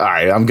I'm like, all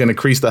right, I'm going to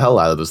crease the hell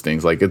out of those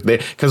things. Like,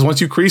 because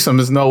once you crease them,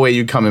 there's no way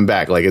you coming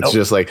back. Like, it's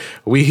just like,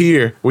 we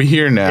here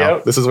now.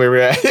 Yep. This is where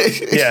we're at.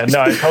 Yeah,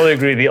 no, I totally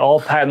agree. The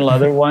all patent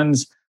leather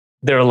ones,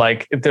 they're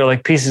like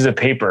pieces of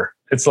paper.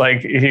 It's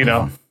like, it's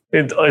gonna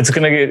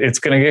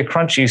get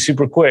crunchy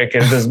super quick.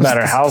 And it doesn't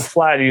matter how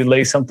flat you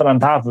lay something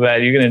on top of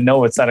that, you're going to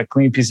know it's not a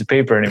clean piece of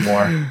paper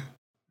anymore.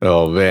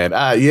 Oh man,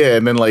 yeah,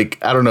 and then like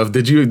I don't know,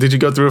 did you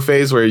go through a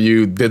phase where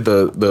you did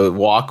the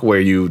walk where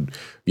you'd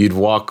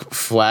walk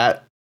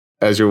flat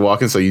as you're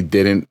walking, so you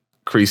didn't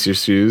crease your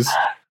shoes?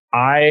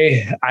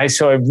 I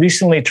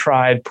recently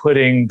tried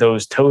putting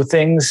those toe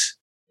things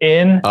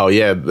in. Oh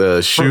yeah,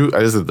 the shoe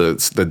is it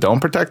the dome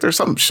protector,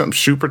 some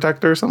shoe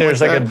protector or something. There's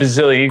like a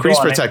bazillion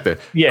crease protector.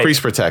 Yeah, crease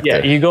protector.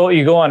 Yeah, you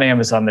go on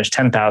Amazon. There's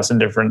 10,000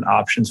 different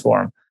options for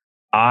them.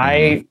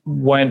 I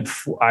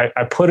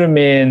put them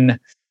in.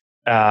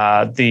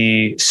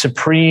 The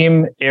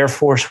Supreme Air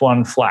Force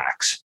One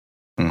Flax.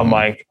 Mm-hmm. I'm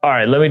like, all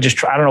right, let me just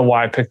try. I don't know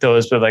why I picked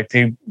those, but like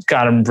they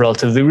got them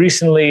relatively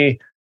recently,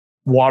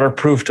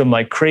 waterproofed them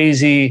like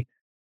crazy,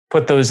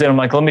 put those in. I'm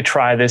like, let me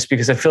try this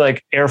because I feel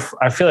like Air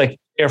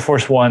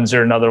Force Ones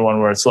are another one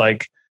where it's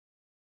like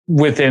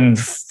within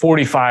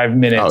 45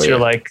 minutes, you're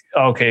like,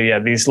 okay, yeah,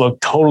 these look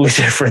totally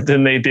different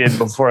than they did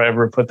before I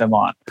ever put them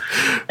on.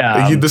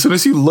 As soon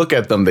as you look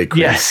at them, they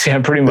crease. Yes, yeah,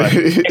 pretty much.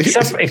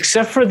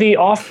 except for the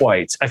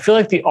off-whites. I feel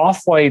like the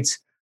off-whites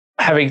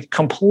have a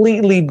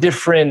completely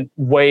different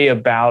way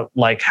about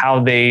like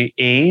how they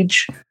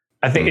age.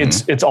 I think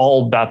it's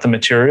all about the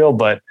material,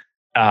 but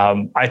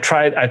I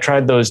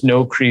tried those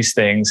no crease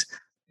things.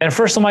 And at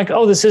first I'm like,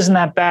 oh, this isn't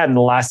that bad. And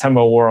the last time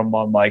I wore them,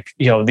 I'm like,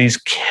 these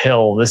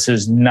kill. This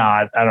is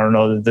not, I don't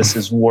know that this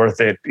is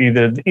worth it.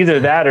 Either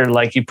that or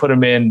like you put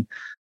them in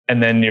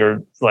and then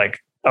you're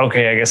like,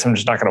 okay, I guess I'm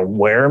just not going to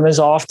wear them as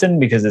often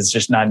because it's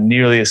just not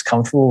nearly as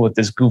comfortable with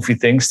this goofy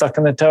thing stuck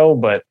in the toe.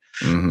 But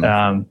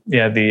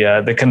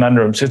the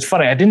conundrum. So it's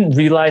funny. I didn't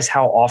realize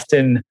how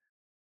often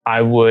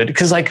I would,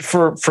 because like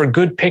for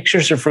good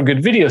pictures or for good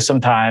videos,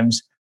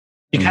 sometimes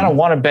you kind of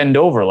want to bend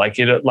over, like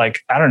I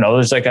don't know.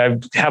 There's like I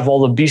have all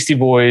the Beastie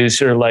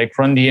Boys or like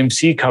Run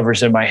DMC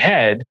covers in my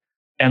head,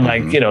 and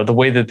like the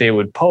way that they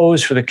would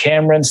pose for the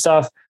camera and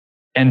stuff.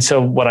 And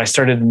so when I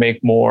started to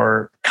make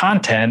more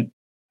content,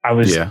 I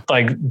was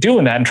like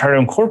doing that and trying to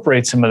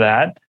incorporate some of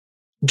that,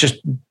 just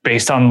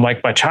based on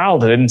like my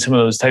childhood and some of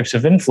those types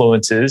of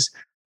influences.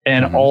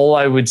 And all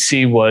I would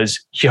see was,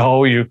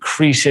 you're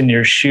creasing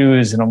your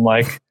shoes, and I'm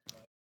like,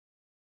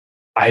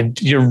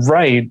 you're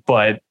right,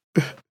 but.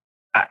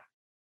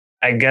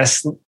 I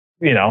guess,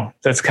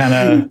 that's kind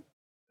of,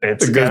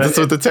 that's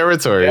what the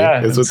territory.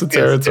 Yeah, it's with the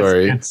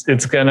territory.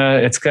 It's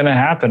gonna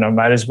happen. I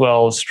might as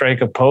well strike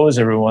a pose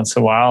every once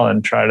in a while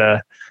and try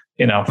to,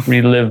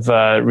 relive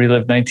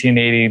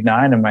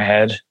 1989 in my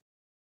head.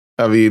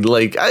 I mean,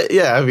 like,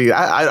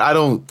 I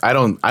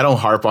don't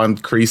harp on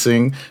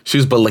creasing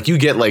shoes, but like you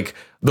get like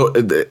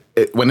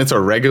when it's a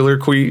regular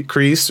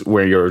crease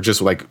where you're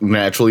just like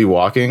naturally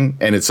walking,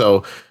 and it's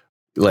so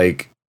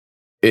like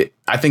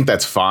I think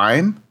that's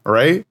fine,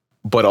 right?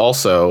 But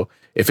also,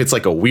 if it's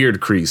like a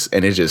weird crease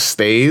and it just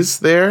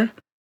stays there,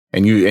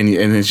 and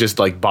it's just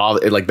like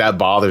that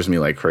bothers me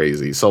like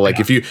crazy. So like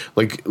if you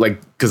like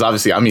because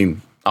obviously, I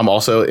mean, I'm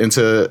also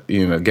into,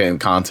 getting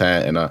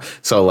content and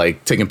so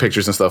like taking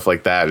pictures and stuff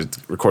like that,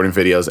 recording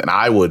videos. And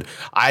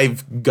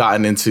I've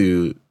gotten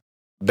into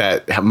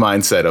that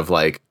mindset of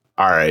like,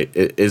 all right,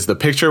 is the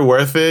picture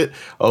worth it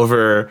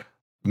over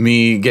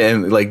me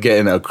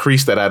getting a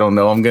crease that I don't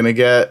know I'm gonna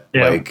get?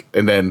 Yeah. Like,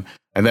 and then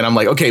I'm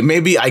like, okay,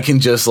 maybe I can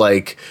just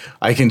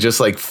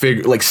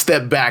figure, like,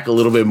 step back a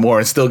little bit more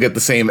and still get the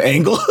same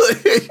angle.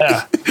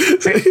 Yeah.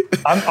 See,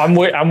 I'm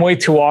way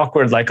too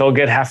awkward. Like, I'll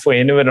get halfway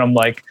into it and I'm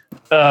like,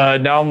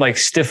 now I'm like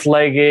stiff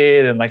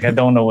legged and like I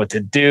don't know what to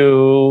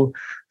do.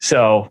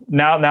 So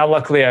now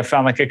luckily I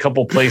found like a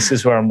couple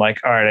places where I'm like,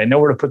 all right, I know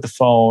where to put the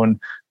phone.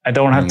 I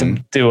don't have to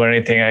do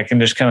anything. I can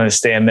just kind of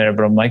stand there.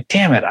 But I'm like,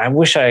 damn it,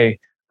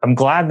 I'm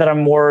glad that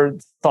I'm more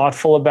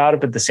thoughtful about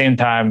it, but at the same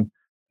time,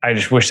 I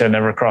just wish that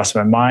never crossed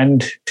my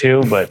mind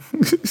too. But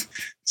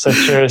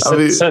such are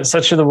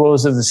the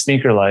woes of the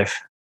sneaker life.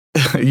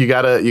 You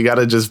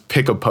gotta just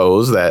pick a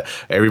pose that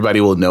everybody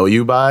will know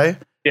you by.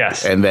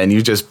 Yes. And then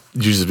you just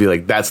be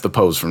like, that's the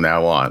pose from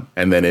now on.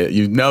 And then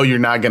you're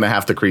not going to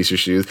have to crease your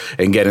shoes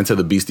and get into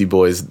the Beastie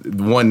Boys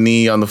one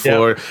knee on the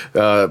floor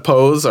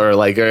pose or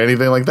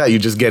anything like that. You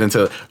just get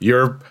into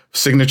your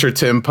signature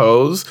Timm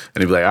pose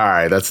and you'd be like, all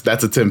right,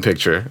 that's a Timm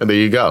picture. And there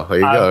you go.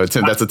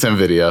 That's a Timm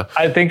video.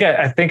 I think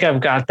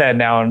I've got that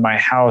now in my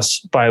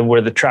house by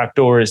where the trap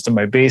door is to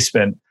my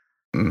basement.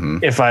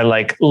 Mm-hmm. If I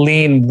like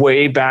lean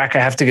way back, I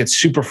have to get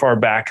super far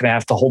back and I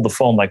have to hold the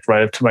phone like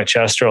right up to my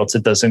chest or else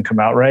it doesn't come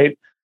out right.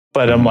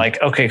 But I'm like,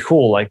 okay,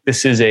 cool. Like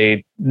this is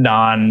a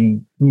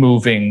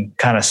non-moving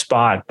kind of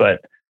spot.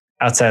 But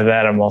outside of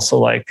that, I'm also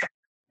like,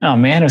 oh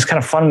man, it was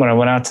kind of fun when I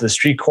went out to the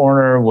street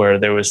corner where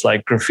there was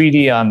like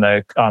graffiti on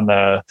the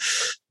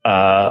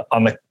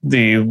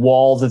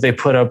wall that they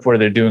put up where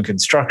they're doing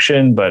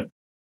construction. But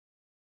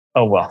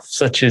oh well,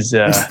 such is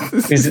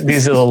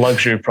these are the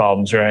luxury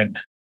problems, right?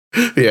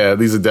 Yeah,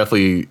 these are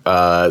definitely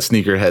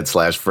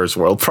sneakerhead / first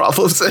world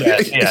problems.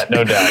 Yeah,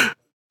 no doubt.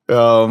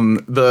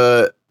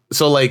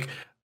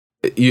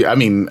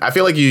 I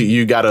feel like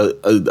you got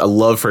a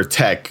love for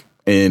tech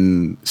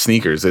in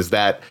sneakers. Is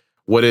that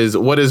what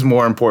is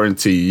more important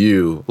to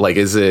you? Like,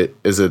 is it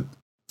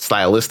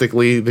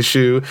stylistically the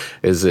shoe?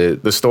 Is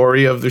it the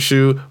story of the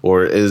shoe,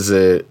 or is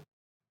it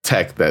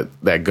tech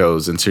that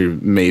goes into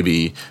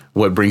maybe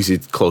what brings you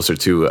closer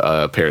to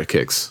a pair of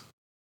kicks?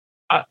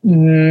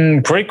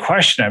 Great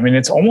question. I mean,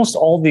 it's almost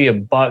all the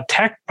above.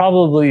 Tech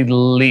probably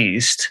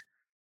least.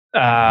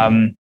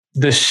 The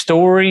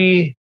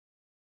story.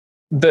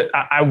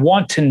 I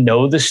want to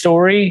know the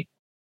story.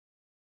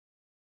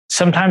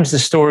 Sometimes the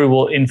story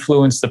will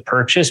influence the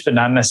purchase, but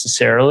not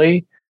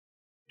necessarily.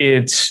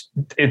 It's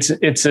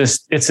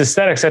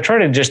aesthetics. I try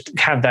to just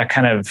have that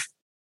kind of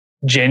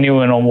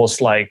genuine, almost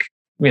like,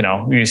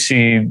 you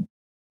see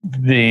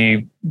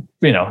the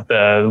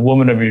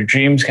woman of your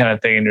dreams kind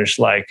of thing, and you're just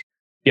like,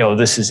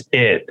 this is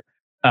it.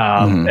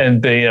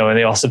 And they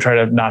also try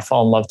to not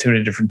fall in love too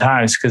many different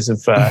times because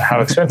of how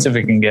expensive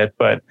it can get.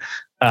 But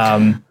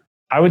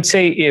I would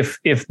say if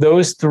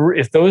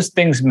those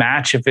things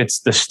match, if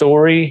it's the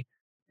story,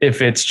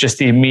 if it's just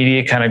the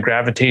immediate kind of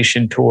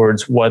gravitation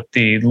towards what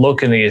the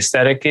look and the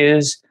aesthetic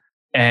is,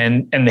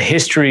 and the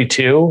history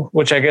too,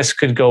 which I guess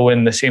could go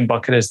in the same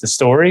bucket as the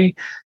story.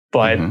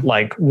 But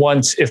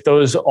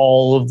if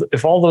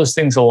all those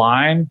things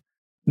align,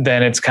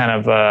 then it's kind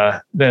of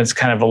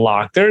a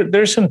lock.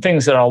 There's some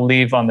things that I'll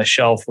leave on the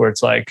shelf where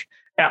it's like,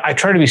 I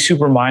try to be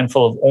super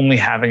mindful of only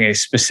having a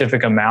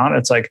specific amount.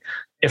 It's like,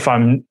 if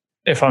I'm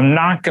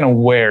not going to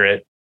wear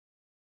it,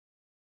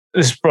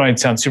 this probably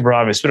sounds super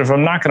obvious, but if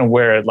I'm not going to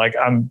wear it, like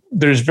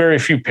there's very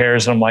few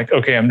pairs. I'm like,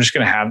 okay, I'm just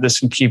going to have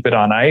this and keep it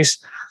on ice.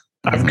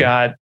 Mm-hmm. I've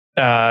got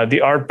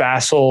the Art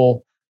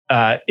Basel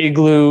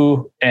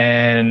Igloo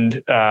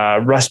and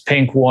Rust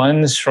Pink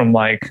ones from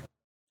I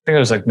think it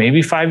was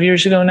maybe 5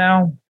 years ago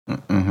now.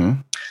 Mm-hmm.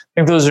 I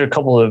think those are a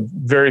couple of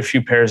very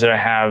few pairs that I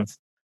have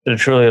that are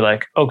truly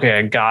like, okay,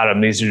 I got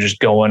them. These are just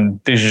going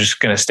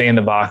to stay in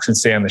the box and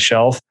stay on the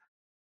shelf.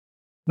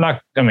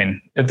 At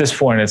this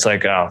point, it's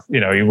like,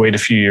 you wait a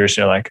few years and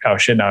you're like, oh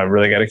shit, now I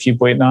really got to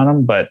keep waiting on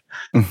them. But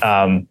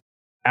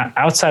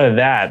outside of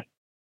that,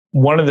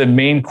 one of the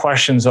main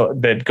questions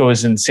that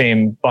goes in the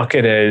same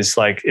bucket is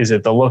like, is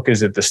it the look?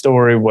 Is it the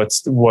story?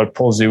 What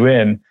pulls you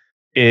in?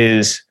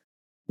 Is,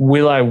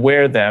 will I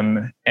wear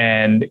them?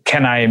 And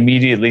can I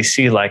immediately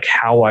see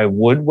how I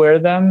would wear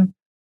them?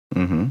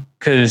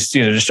 Because,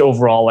 just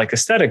overall,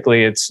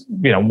 aesthetically, it's,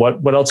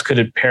 what else could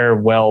it pair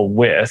well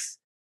with?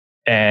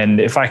 And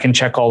if I can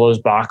check all those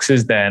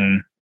boxes,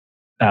 then,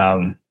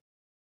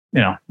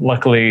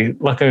 luckily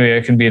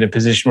I can be in a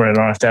position where I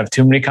don't have to have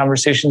too many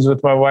conversations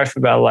with my wife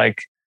about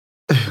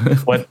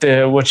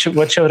what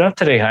showed up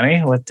today, honey?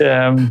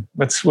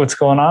 What's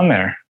going on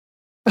there?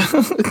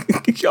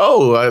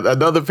 Yo,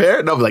 another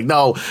pair? No, I'm like,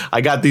 no,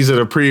 I got these at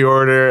a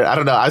pre-order. I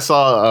don't know. I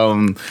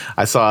saw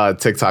a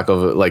TikTok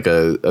of a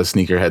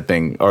sneakerhead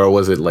thing, or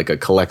was it a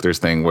collector's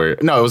thing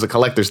it was a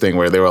collector's thing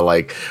where they were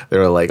like,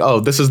 oh,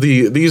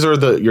 these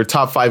are your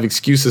top 5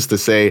 excuses to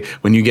say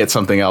when you get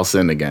something else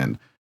in again.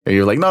 And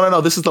you're like,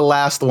 no, this is the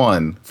last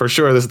one for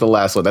sure. This is the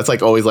last one. That's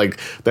like always like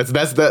that's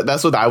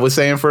what I was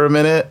saying for a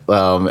minute.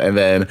 And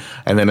then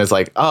it's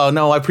like, oh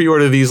no, I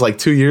pre-ordered these like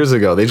 2 years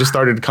ago. They just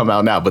started to come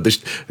out now, but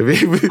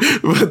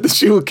the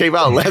shoe came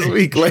out last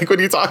week. Like, what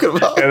are you talking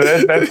about? Yeah,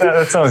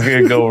 that sounds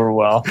good. Go over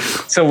well.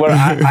 So what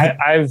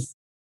I've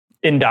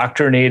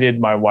indoctrinated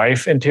my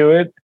wife into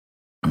it,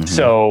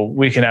 so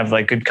we can have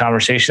like good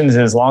conversations.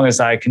 And as long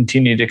as I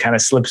continue to kind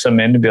of slip some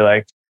in to be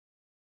like,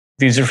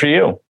 these are for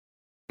you.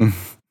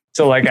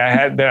 So like I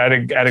had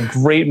a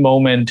great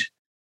moment,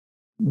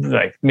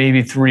 like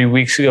maybe 4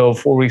 weeks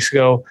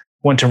ago,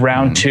 went to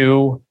round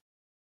two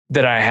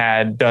that I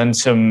had done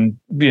some,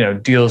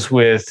 deals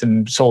with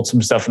and sold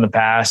some stuff in the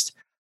past.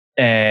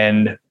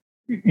 And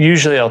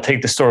usually I'll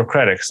take the store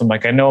credit because I'm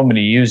like, I know I'm going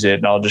to use it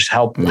and I'll just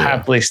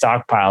happily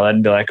stockpile it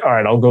and be like, all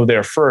right, I'll go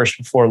there first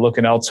before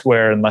looking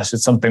elsewhere unless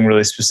it's something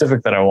really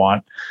specific that I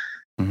want.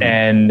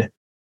 And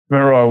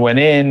remember I went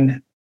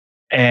in,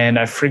 and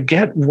I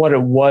forget what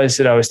it was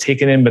that I was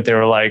taking in, but they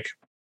were like,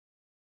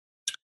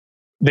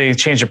 they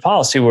changed their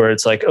policy where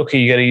it's like, okay,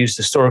 you got to use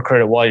the store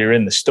credit while you're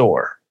in the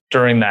store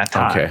during that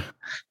time. Okay.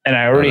 And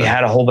I already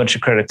had a whole bunch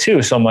of credit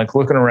too. So I'm like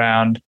looking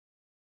around,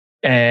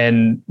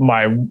 and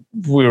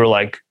we were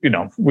like,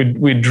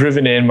 we'd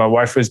driven in, my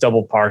wife was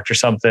double parked or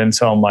something.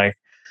 So I'm like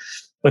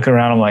looking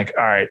around, I'm like,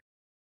 all right,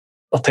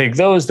 I'll take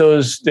those.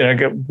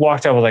 I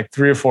walked out with like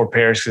 3 or 4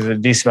 pairs because of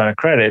a decent amount of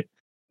credit.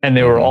 And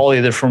they were all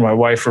either for my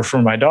wife or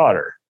for my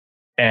daughter.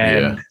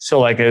 And so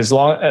like, as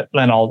long,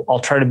 then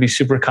I'll try to be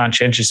super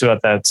conscientious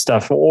about that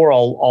stuff, or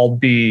I'll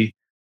be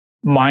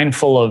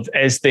mindful of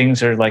as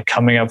things are like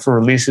coming up for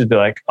releases, be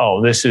like,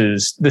 oh, this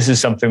is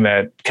something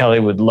that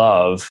Kelly would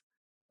love.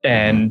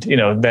 And,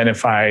 then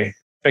if I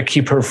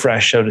keep her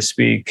fresh, so to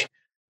speak,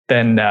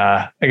 then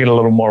I get a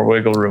little more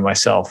wiggle room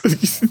myself.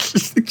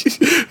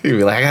 You'd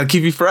be like, I got to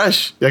keep you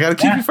fresh. I got to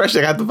keep you fresh.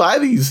 I got to buy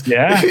these.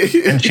 Yeah.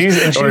 And she's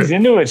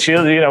into it.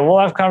 She'll, we'll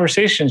have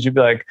conversations. You'd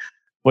be like,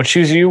 what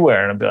shoes are you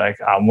wearing? I'll be like,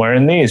 I'm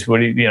wearing these. What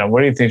do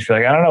you think? She's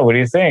like, I don't know. What do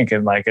you think?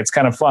 And like, it's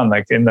kind of fun.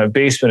 Like in the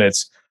basement,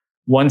 it's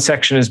one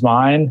section is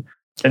mine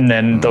and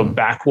then the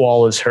back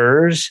wall is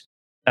hers.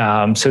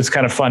 So it's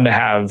kind of fun to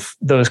have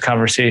those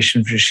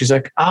conversations. She's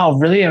like, oh,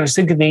 really? I was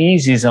thinking the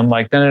Yeezys. I'm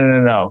like,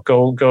 no.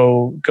 Go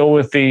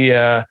with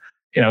the,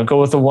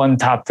 go with the one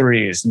top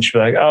threes. And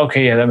she'll be like, oh,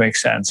 okay, yeah, that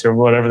makes sense. Or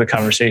whatever the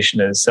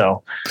conversation is.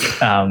 So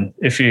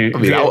if you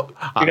got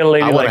a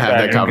lady I like have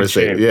that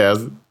conversation. Yeah.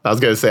 I was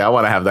going to say, I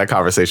want to have that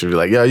conversation. Be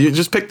like, yeah, you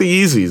just pick the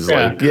Yeezys.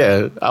 Yeah. Like,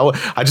 yeah,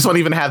 I just want to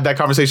even have that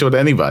conversation with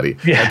anybody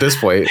at this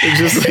point. It's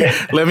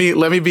just let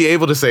me be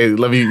able to say,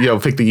 let me,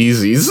 pick the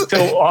Yeezys.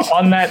 So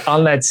on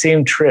that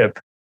same trip,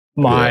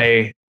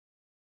 I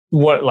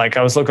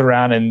was looking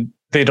around and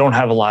they don't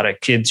have a lot of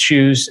kids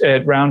shoes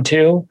at round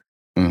two,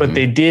 but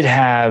they did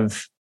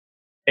have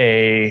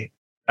a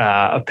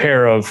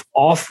pair of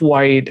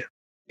off-white.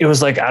 It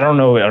was like, I don't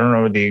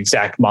know the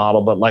exact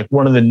model, but like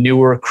one of the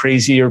newer,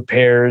 crazier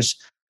pairs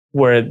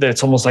where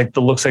it's almost like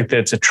looks like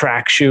it's a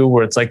track shoe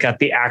where it's like got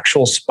the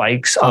actual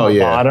spikes on the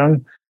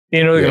bottom.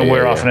 They're going to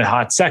wear off in a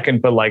hot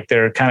second, but like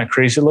they're kind of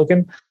crazy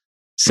looking.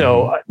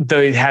 So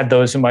they had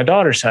those in my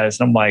daughter's size.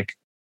 And I'm like,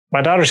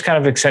 my daughter's kind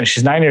of eccentric.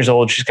 She's 9 years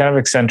old. She's kind of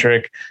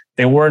eccentric.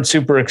 They weren't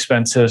super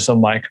expensive. So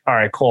I'm like, all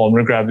right, cool. I'm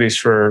going to grab these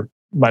for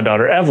my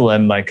daughter,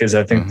 Evelyn, like, cause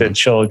I think that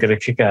she'll get a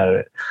kick out of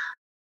it.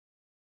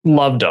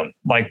 Loved them.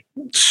 Like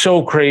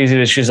so crazy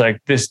that she's like,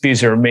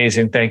 these are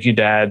amazing. Thank you,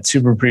 Dad.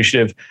 Super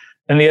appreciative.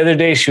 And the other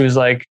day she was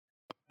like,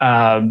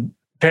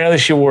 apparently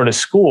she wore to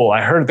school.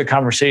 I heard the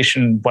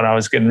conversation when I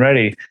was getting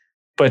ready,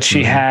 but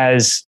she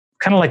has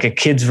kind of like a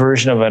kid's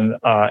version of an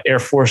Air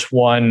Force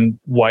One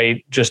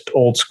white, just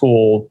old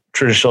school,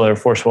 traditional Air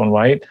Force One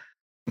white.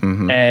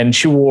 And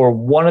she wore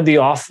one of the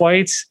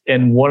off-whites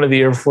and one of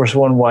the Air Force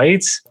One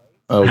whites.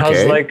 Okay. And I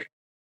was like,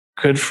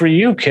 good for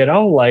you,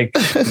 kiddo. Like,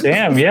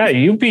 damn, yeah,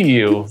 you be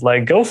you.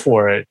 Like, go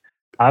for it.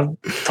 I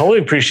totally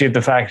appreciate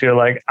the fact you're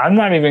like, I'm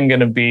not even going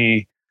to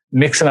be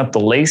mixing up the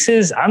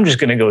laces. I'm just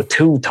going to go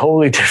 2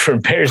 totally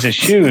different pairs of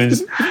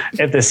shoes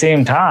at the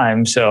same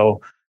time. So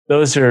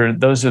those are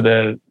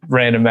the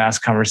random ass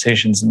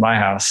conversations in my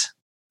house.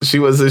 She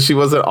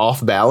wasn't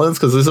off balance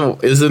because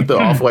isn't the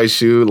off-white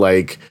shoe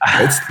like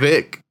it's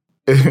thick?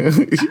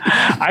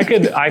 I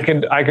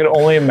could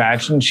only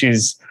imagine.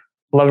 She's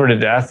love her to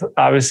death,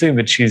 obviously,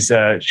 but she's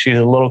a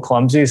little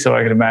clumsy. So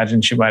I could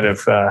imagine she might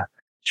have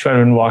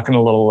been walking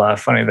a little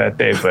funny that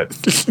day, but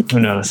who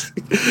knows?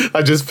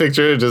 I just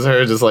picture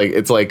her like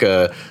it's like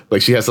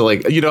she has to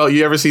like,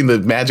 you ever seen the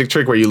magic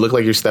trick where you look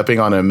like you're stepping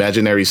on an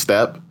imaginary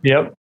step?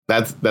 Yep.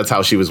 That's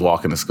how she was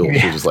walking to school.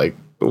 She was just like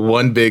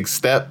one big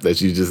step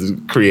that you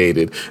just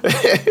created.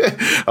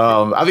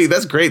 I mean,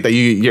 that's great that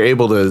you're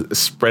able to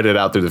spread it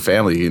out through the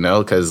family,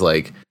 because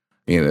like,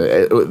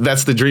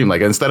 that's the dream.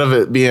 Like, instead of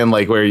it being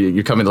like where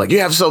you come in like, you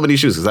have so many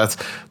shoes, because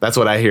that's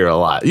what I hear a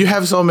lot. You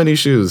have so many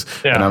shoes.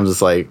 Yeah. And I'm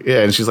just like,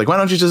 yeah. And she's like, why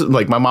don't you just,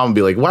 like, my mom would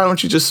be like, why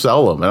don't you just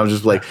sell them? And I'm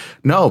just like,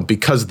 no,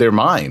 because they're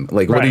mine.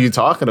 Like, what are you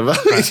talking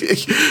about?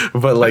 Right.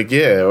 But like,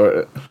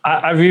 yeah.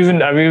 I've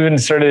even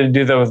started to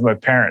do that with my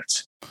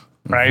parents.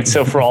 right?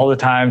 So for all the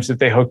times that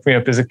they hooked me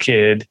up as a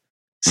kid.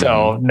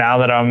 So now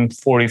that I'm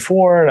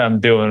 44 and I'm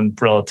doing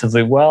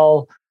relatively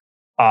well,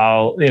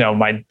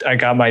 I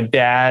got my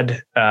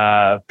dad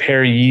a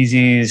pair of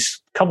Yeezys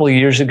a couple of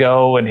years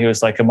ago, and he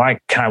was like, can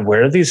I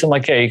wear these? I'm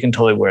like, yeah, you can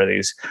totally wear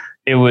these.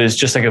 It was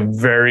just like a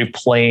very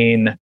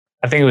plain,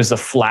 I think it was the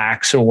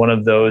flax or one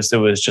of those that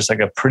was just like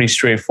a pretty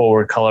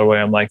straightforward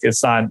colorway. I'm like,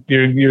 it's not,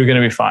 you're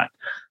going to be fine.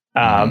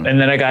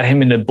 And then I got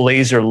him into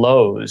Blazer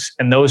lows,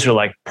 and those are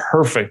like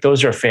perfect.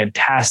 Those are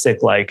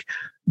fantastic, like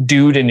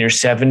dude in your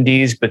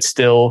 70s, but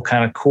still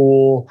kind of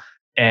cool.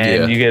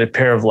 And you get a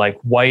pair of like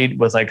white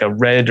with like a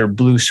red or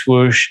blue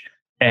swoosh.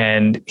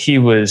 And I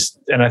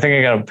think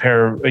I got a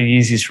pair of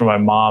Yeezys for my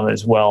mom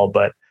as well.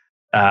 But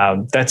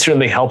that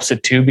certainly helps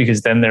it too,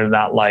 because then they're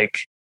not like,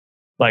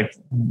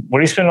 what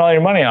are you spending all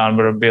your money on?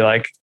 But it'll be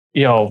like,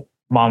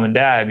 mom and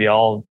dad,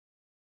 y'all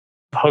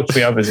hooked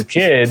me up as a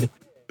kid.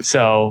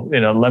 So,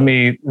 let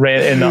me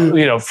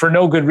for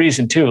no good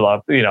reason too.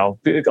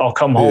 I'll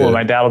come home and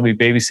my dad will be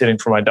babysitting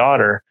for my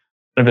daughter.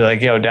 I'll be like,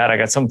 yo, dad, I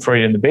got something for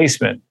you in the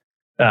basement.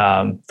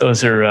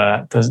 Those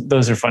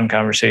are fun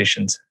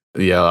conversations.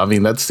 Yeah, I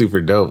mean, that's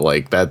super dope.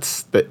 Like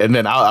and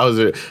then I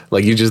was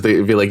like, you just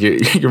be like,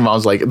 your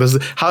mom's like,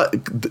 how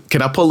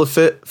can I pull a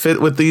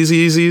fit with these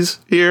Yeezys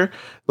here?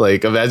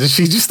 Like, imagine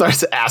she just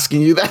starts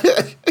asking you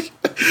that.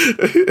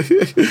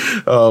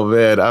 Oh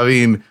man, I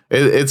mean,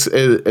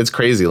 it's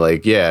crazy.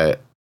 Like, yeah,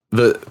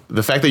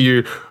 the fact that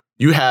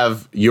you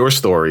have your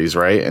stories,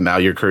 right, and now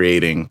you're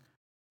bringing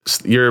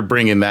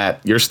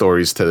your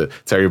stories to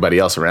everybody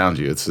else around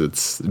you. It's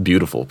a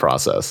beautiful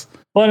process.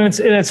 Well, and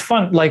it's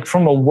fun. Like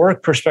from a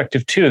work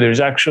perspective too,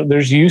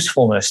 there's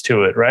usefulness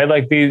to it, right?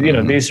 Like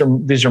these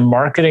are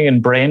marketing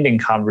and branding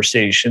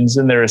conversations,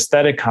 and they're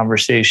aesthetic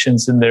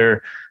conversations, and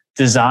they're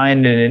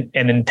design and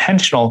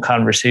intentional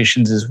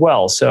conversations as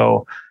well.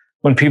 So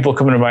when people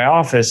come into my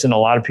office, and a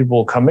lot of people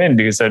will come in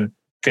because I,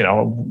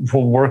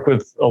 will work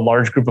with a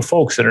large group of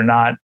folks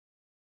that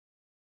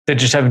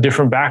just have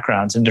different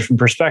backgrounds and different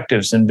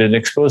perspectives and been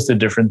exposed to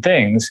different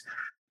things.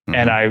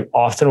 And I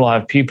often will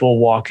have people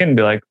walk in and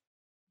be like,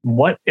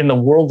 what in the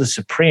world is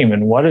Supreme,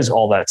 and what is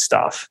all that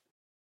stuff?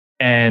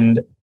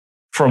 And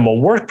from a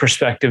work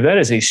perspective, that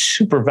is a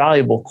super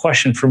valuable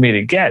question for me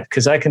to get,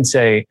 because I can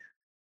say,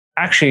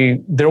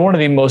 actually, they're one of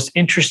the most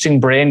interesting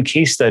brand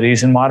case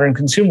studies in modern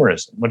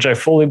consumerism, which I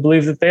fully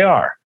believe that they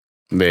are.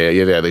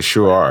 Yeah, they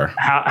sure are.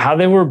 How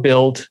they were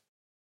built,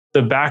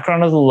 the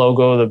background of the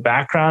logo, the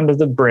background of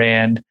the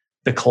brand,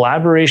 the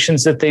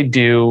collaborations that they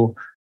do,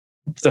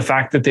 the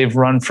fact that they've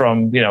run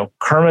from,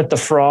 Kermit the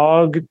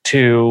Frog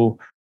to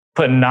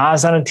putting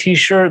Nas on a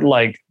t-shirt,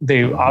 like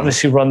they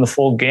obviously run the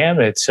full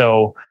gamut.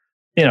 So,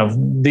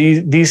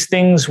 these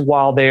things,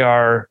 while they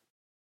are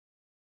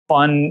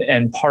fun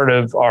and part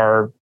of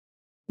our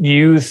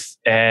youth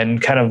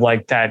and kind of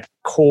like that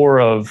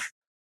core of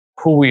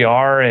who we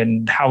are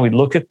and how we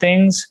look at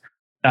things,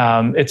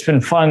 it's been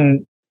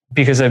fun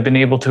because I've been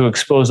able to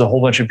expose a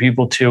whole bunch of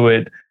people to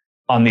it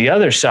on the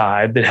other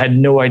side that had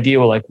no idea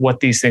what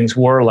these things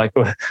were. Like,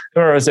 I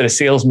remember I was at a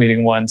sales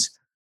meeting once,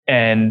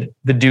 and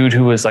the dude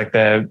who was like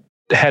the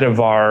head of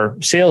our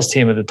sales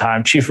team at the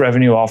time, chief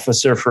revenue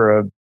officer for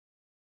a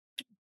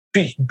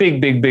big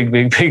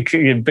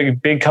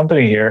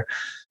company here,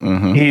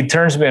 he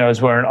turns to me, and I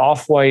was wearing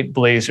off-white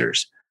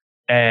blazers.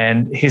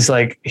 And he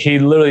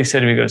literally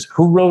said to me, he goes,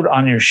 "Who wrote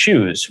on your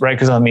shoes?" Right?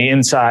 Because on the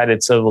inside,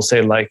 it will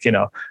say like,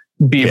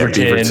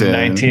 Beaverton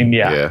 19.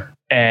 Yeah.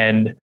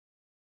 And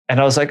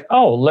I was like,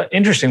 oh,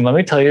 interesting. Let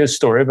me tell you a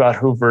story about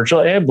who Virgil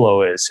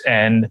Abloh is.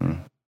 And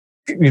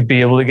you'd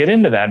be able to get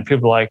into that. And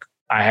people are like,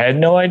 I had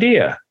no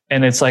idea.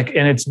 And it's like,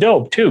 and it's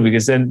dope too,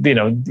 because then,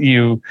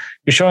 you're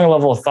showing a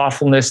level of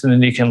thoughtfulness, and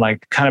then you can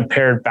like kind of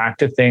pair it back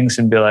to things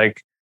and be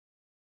like,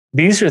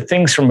 these are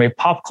things from a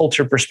pop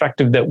culture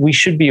perspective that we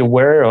should be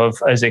aware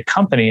of as a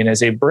company and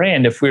as a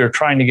brand if we are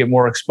trying to get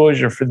more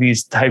exposure for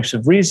these types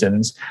of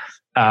reasons.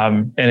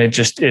 And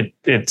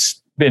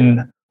it's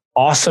been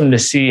awesome to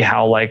see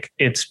how like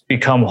it's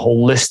become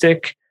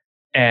holistic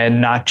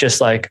and not just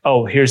like,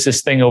 oh, here's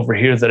this thing over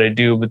here that I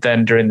do, but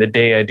then during the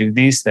day I do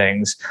these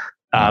things.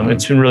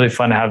 It's been really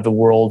fun to have the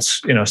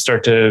worlds,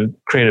 start to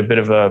create a bit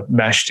of a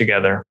mesh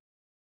together.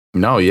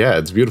 No, yeah,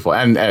 it's beautiful.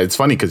 And it's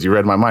funny because you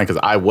read my mind, because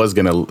I was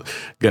gonna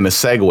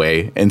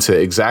segue into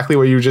exactly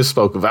what you just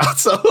spoke about.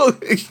 So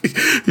this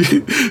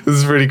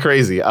is pretty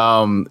crazy.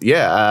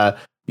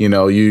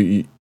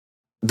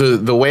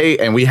 The way,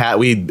 and we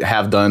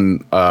have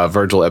done a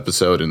Virgil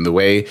episode, and the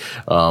way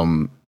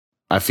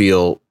I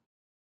feel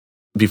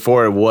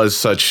before it was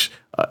such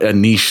a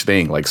niche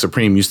thing. Like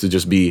Supreme used to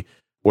just be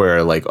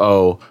where like,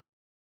 oh,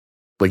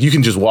 like you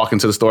can just walk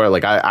into the store.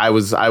 Like I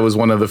was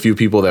one of the few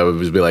people that would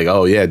just be like,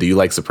 oh yeah, do you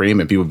like Supreme?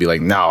 And people would be like,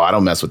 no, I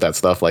don't mess with that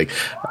stuff. Like,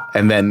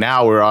 and then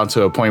now we're on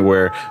to a point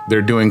where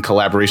they're doing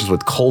collaborations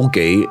with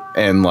Colgate,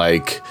 and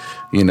like,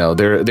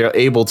 they're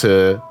able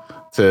to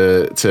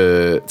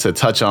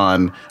touch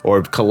on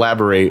or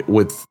collaborate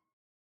with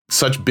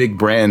such big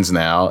brands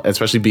now,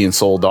 especially being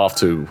sold off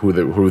to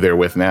who they're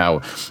with now,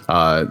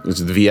 which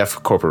is the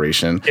VF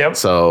Corporation. Yep.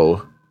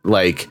 So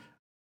like,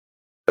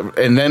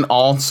 and then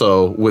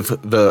also with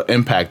the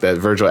impact that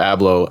Virgil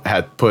Abloh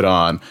had put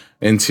on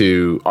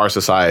into our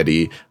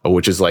society,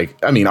 which is like,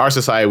 I mean, our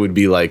society would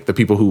be like the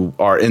people who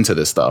are into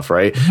this stuff,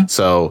 right? Mm-hmm.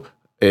 So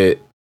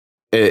it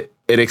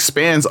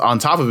expands on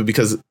top of it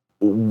because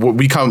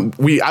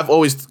I've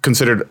always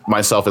considered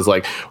myself as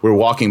like, we're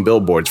walking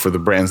billboards for the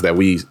brands that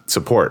we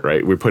support,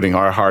 right? We're putting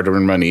our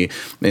hard-earned money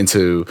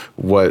into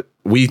what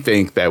we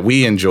think that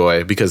we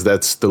enjoy, because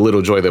that's the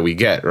little joy that we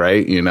get,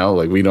 right? You know,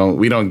 like we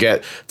don't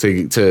get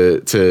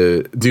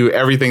to do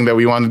everything that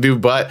we want to do,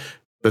 but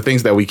the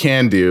things that we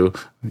can do,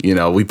 you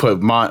know, we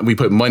put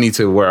money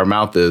to where our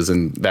mouth is,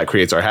 and that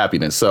creates our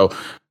happiness. So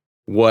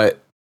what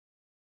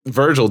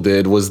Virgil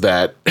did was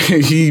that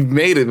he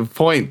made it a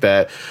point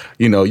that,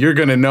 you know, you're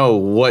going to know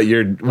what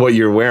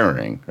you're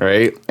wearing.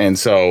 Right.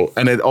 And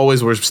it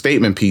always were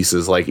statement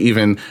pieces, like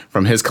even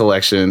from his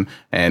collection.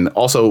 And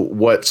also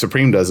what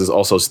Supreme does is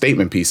also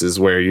statement pieces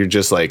where you're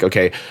just like,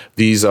 OK,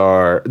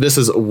 this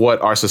is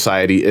what our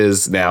society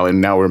is now.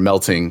 And now we're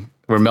melting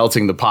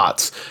the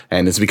pots,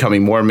 and it's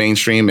becoming more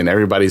mainstream, and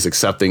everybody's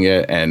accepting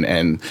it.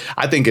 And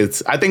I think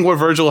what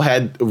Virgil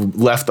had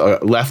left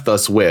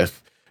us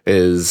with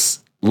is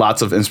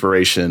lots of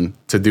inspiration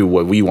to do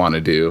what we want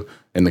to do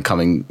in the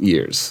coming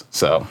years.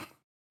 So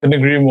couldn't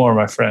agree more,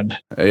 my friend.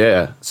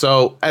 Yeah.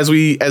 So as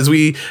we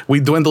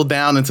dwindle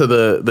down into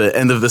the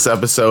end of this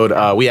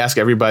episode, we ask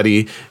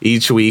everybody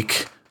each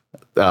week,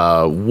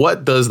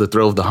 what does the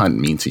thrill of the hunt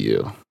mean to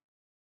you?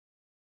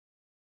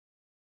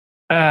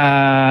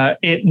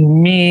 It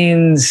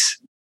means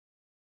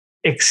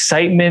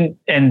excitement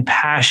and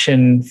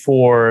passion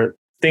for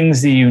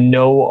things that you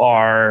know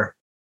are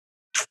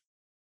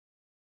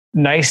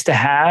nice to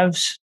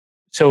haves.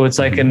 So it's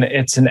like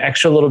it's an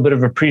extra little bit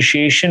of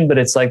appreciation, but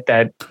it's like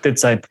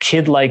it's like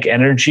kid-like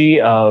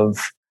energy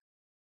of,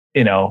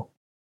 you know,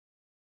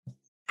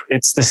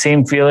 it's the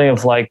same feeling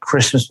of like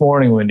Christmas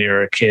morning when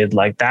you're a kid,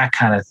 like that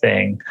kind of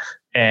thing.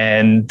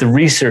 And the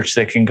research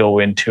that can go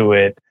into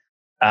it.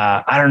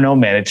 I don't know,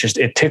 man.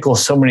 It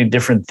tickles so many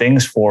different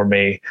things for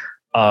me,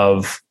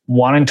 of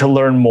wanting to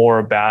learn more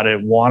about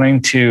it,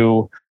 wanting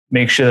to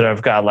make sure that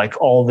I've got like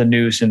all the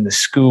news and the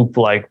scoop,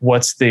 like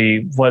what's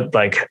the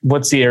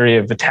area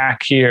of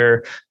attack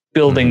here,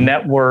 building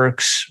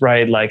networks,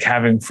 right? Like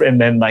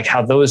and then like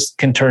how those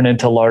can turn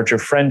into larger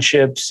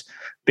friendships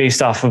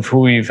based off of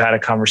who you've had a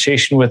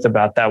conversation with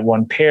about that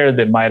one pair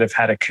that might have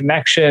had a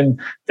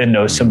connection, that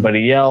knows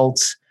somebody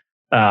else.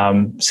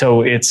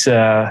 So it's,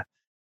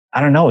 I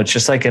don't know, it's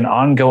just like an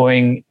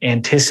ongoing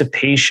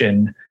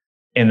anticipation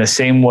in the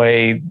same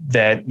way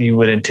that you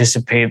would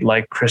anticipate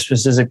like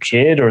Christmas as a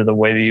kid, or the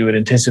way that you would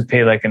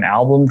anticipate like an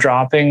album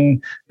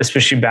dropping,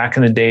 especially back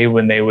in the day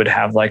when they would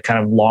have like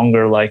kind of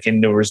longer, like,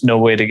 and there was no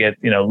way to get,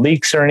 you know,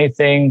 leaks or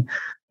anything.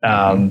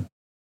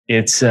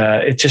 It's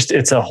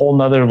a whole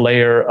nother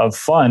layer of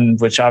fun,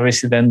 which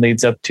obviously then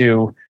leads up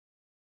to,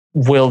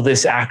 will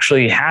this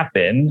actually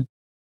happen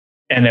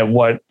and at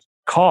what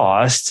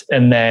cost?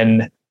 And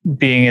then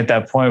being at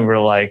that point where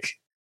like,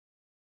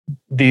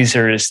 this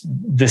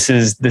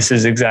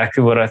is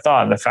exactly what I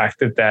thought. And the fact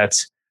that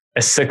that's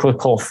a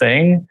cyclical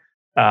thing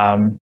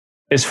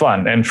is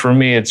fun. And for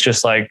me, it's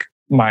just like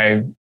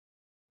my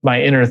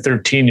inner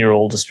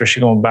 13-year-old,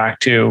 especially going back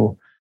to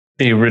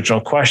the original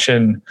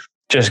question,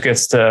 just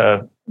gets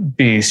to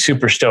be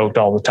super stoked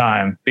all the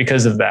time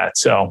because of that.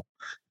 So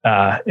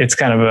it's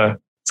kind of a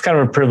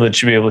privilege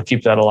to be able to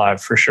keep that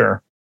alive, for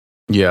sure.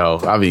 Yo,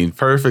 I mean,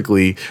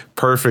 perfectly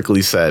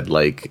said.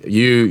 Like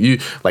you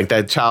like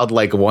that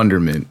childlike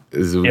wonderment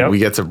is we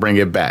get to bring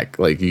it back.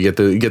 Like you get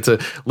to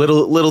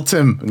little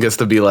Tim gets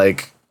to be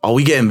like, "Are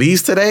we getting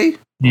these today?"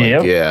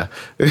 Like, yeah.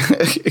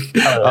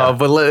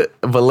 But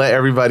let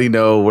everybody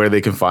know where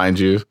they can find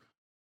you.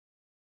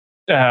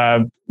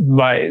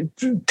 My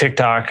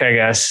TikTok, I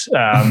guess.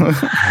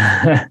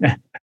 Yeah.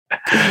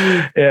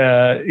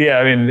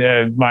 I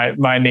mean,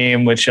 my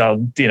name, which I'll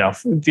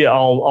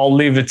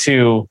leave it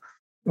to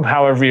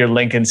however you're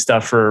linking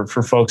stuff for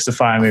folks to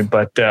find me,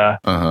 but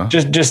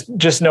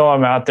just know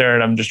I'm out there,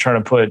 and I'm just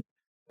trying to put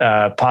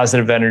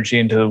positive energy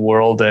into the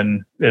world,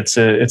 and it's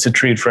a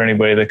treat for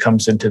anybody that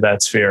comes into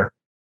that sphere.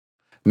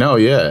 No,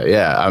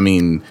 yeah. I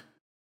mean,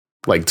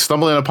 like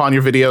stumbling upon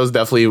your videos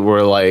definitely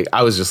were like,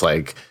 I was just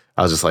like,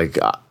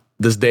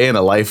 this day in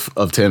the life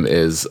of Tim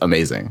is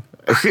amazing.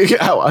 And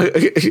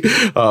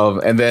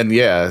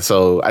then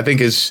so I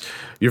think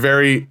you're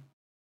very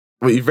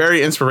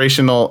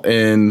inspirational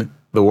in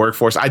the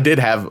workforce. I did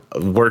have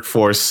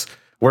workplace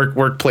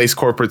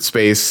corporate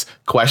space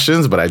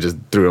questions, but I just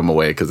threw them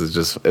away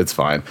because it's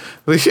fine.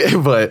 But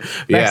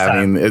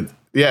I mean,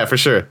 for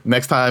sure.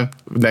 Next time,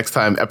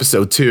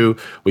 episode 2,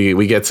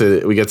 we get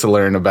to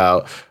learn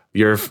about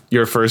your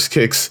first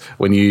kicks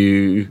when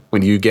you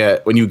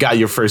got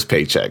your first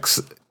paychecks.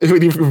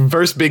 Your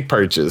first big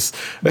purchase.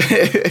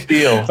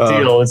 Deal.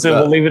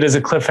 We'll leave it as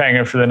a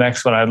cliffhanger for the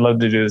next one. I'd love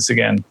to do this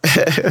again.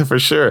 For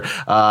sure.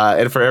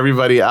 And for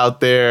everybody out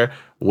there,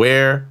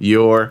 wear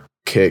your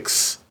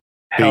kicks.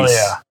 Hell Peace.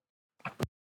 yeah.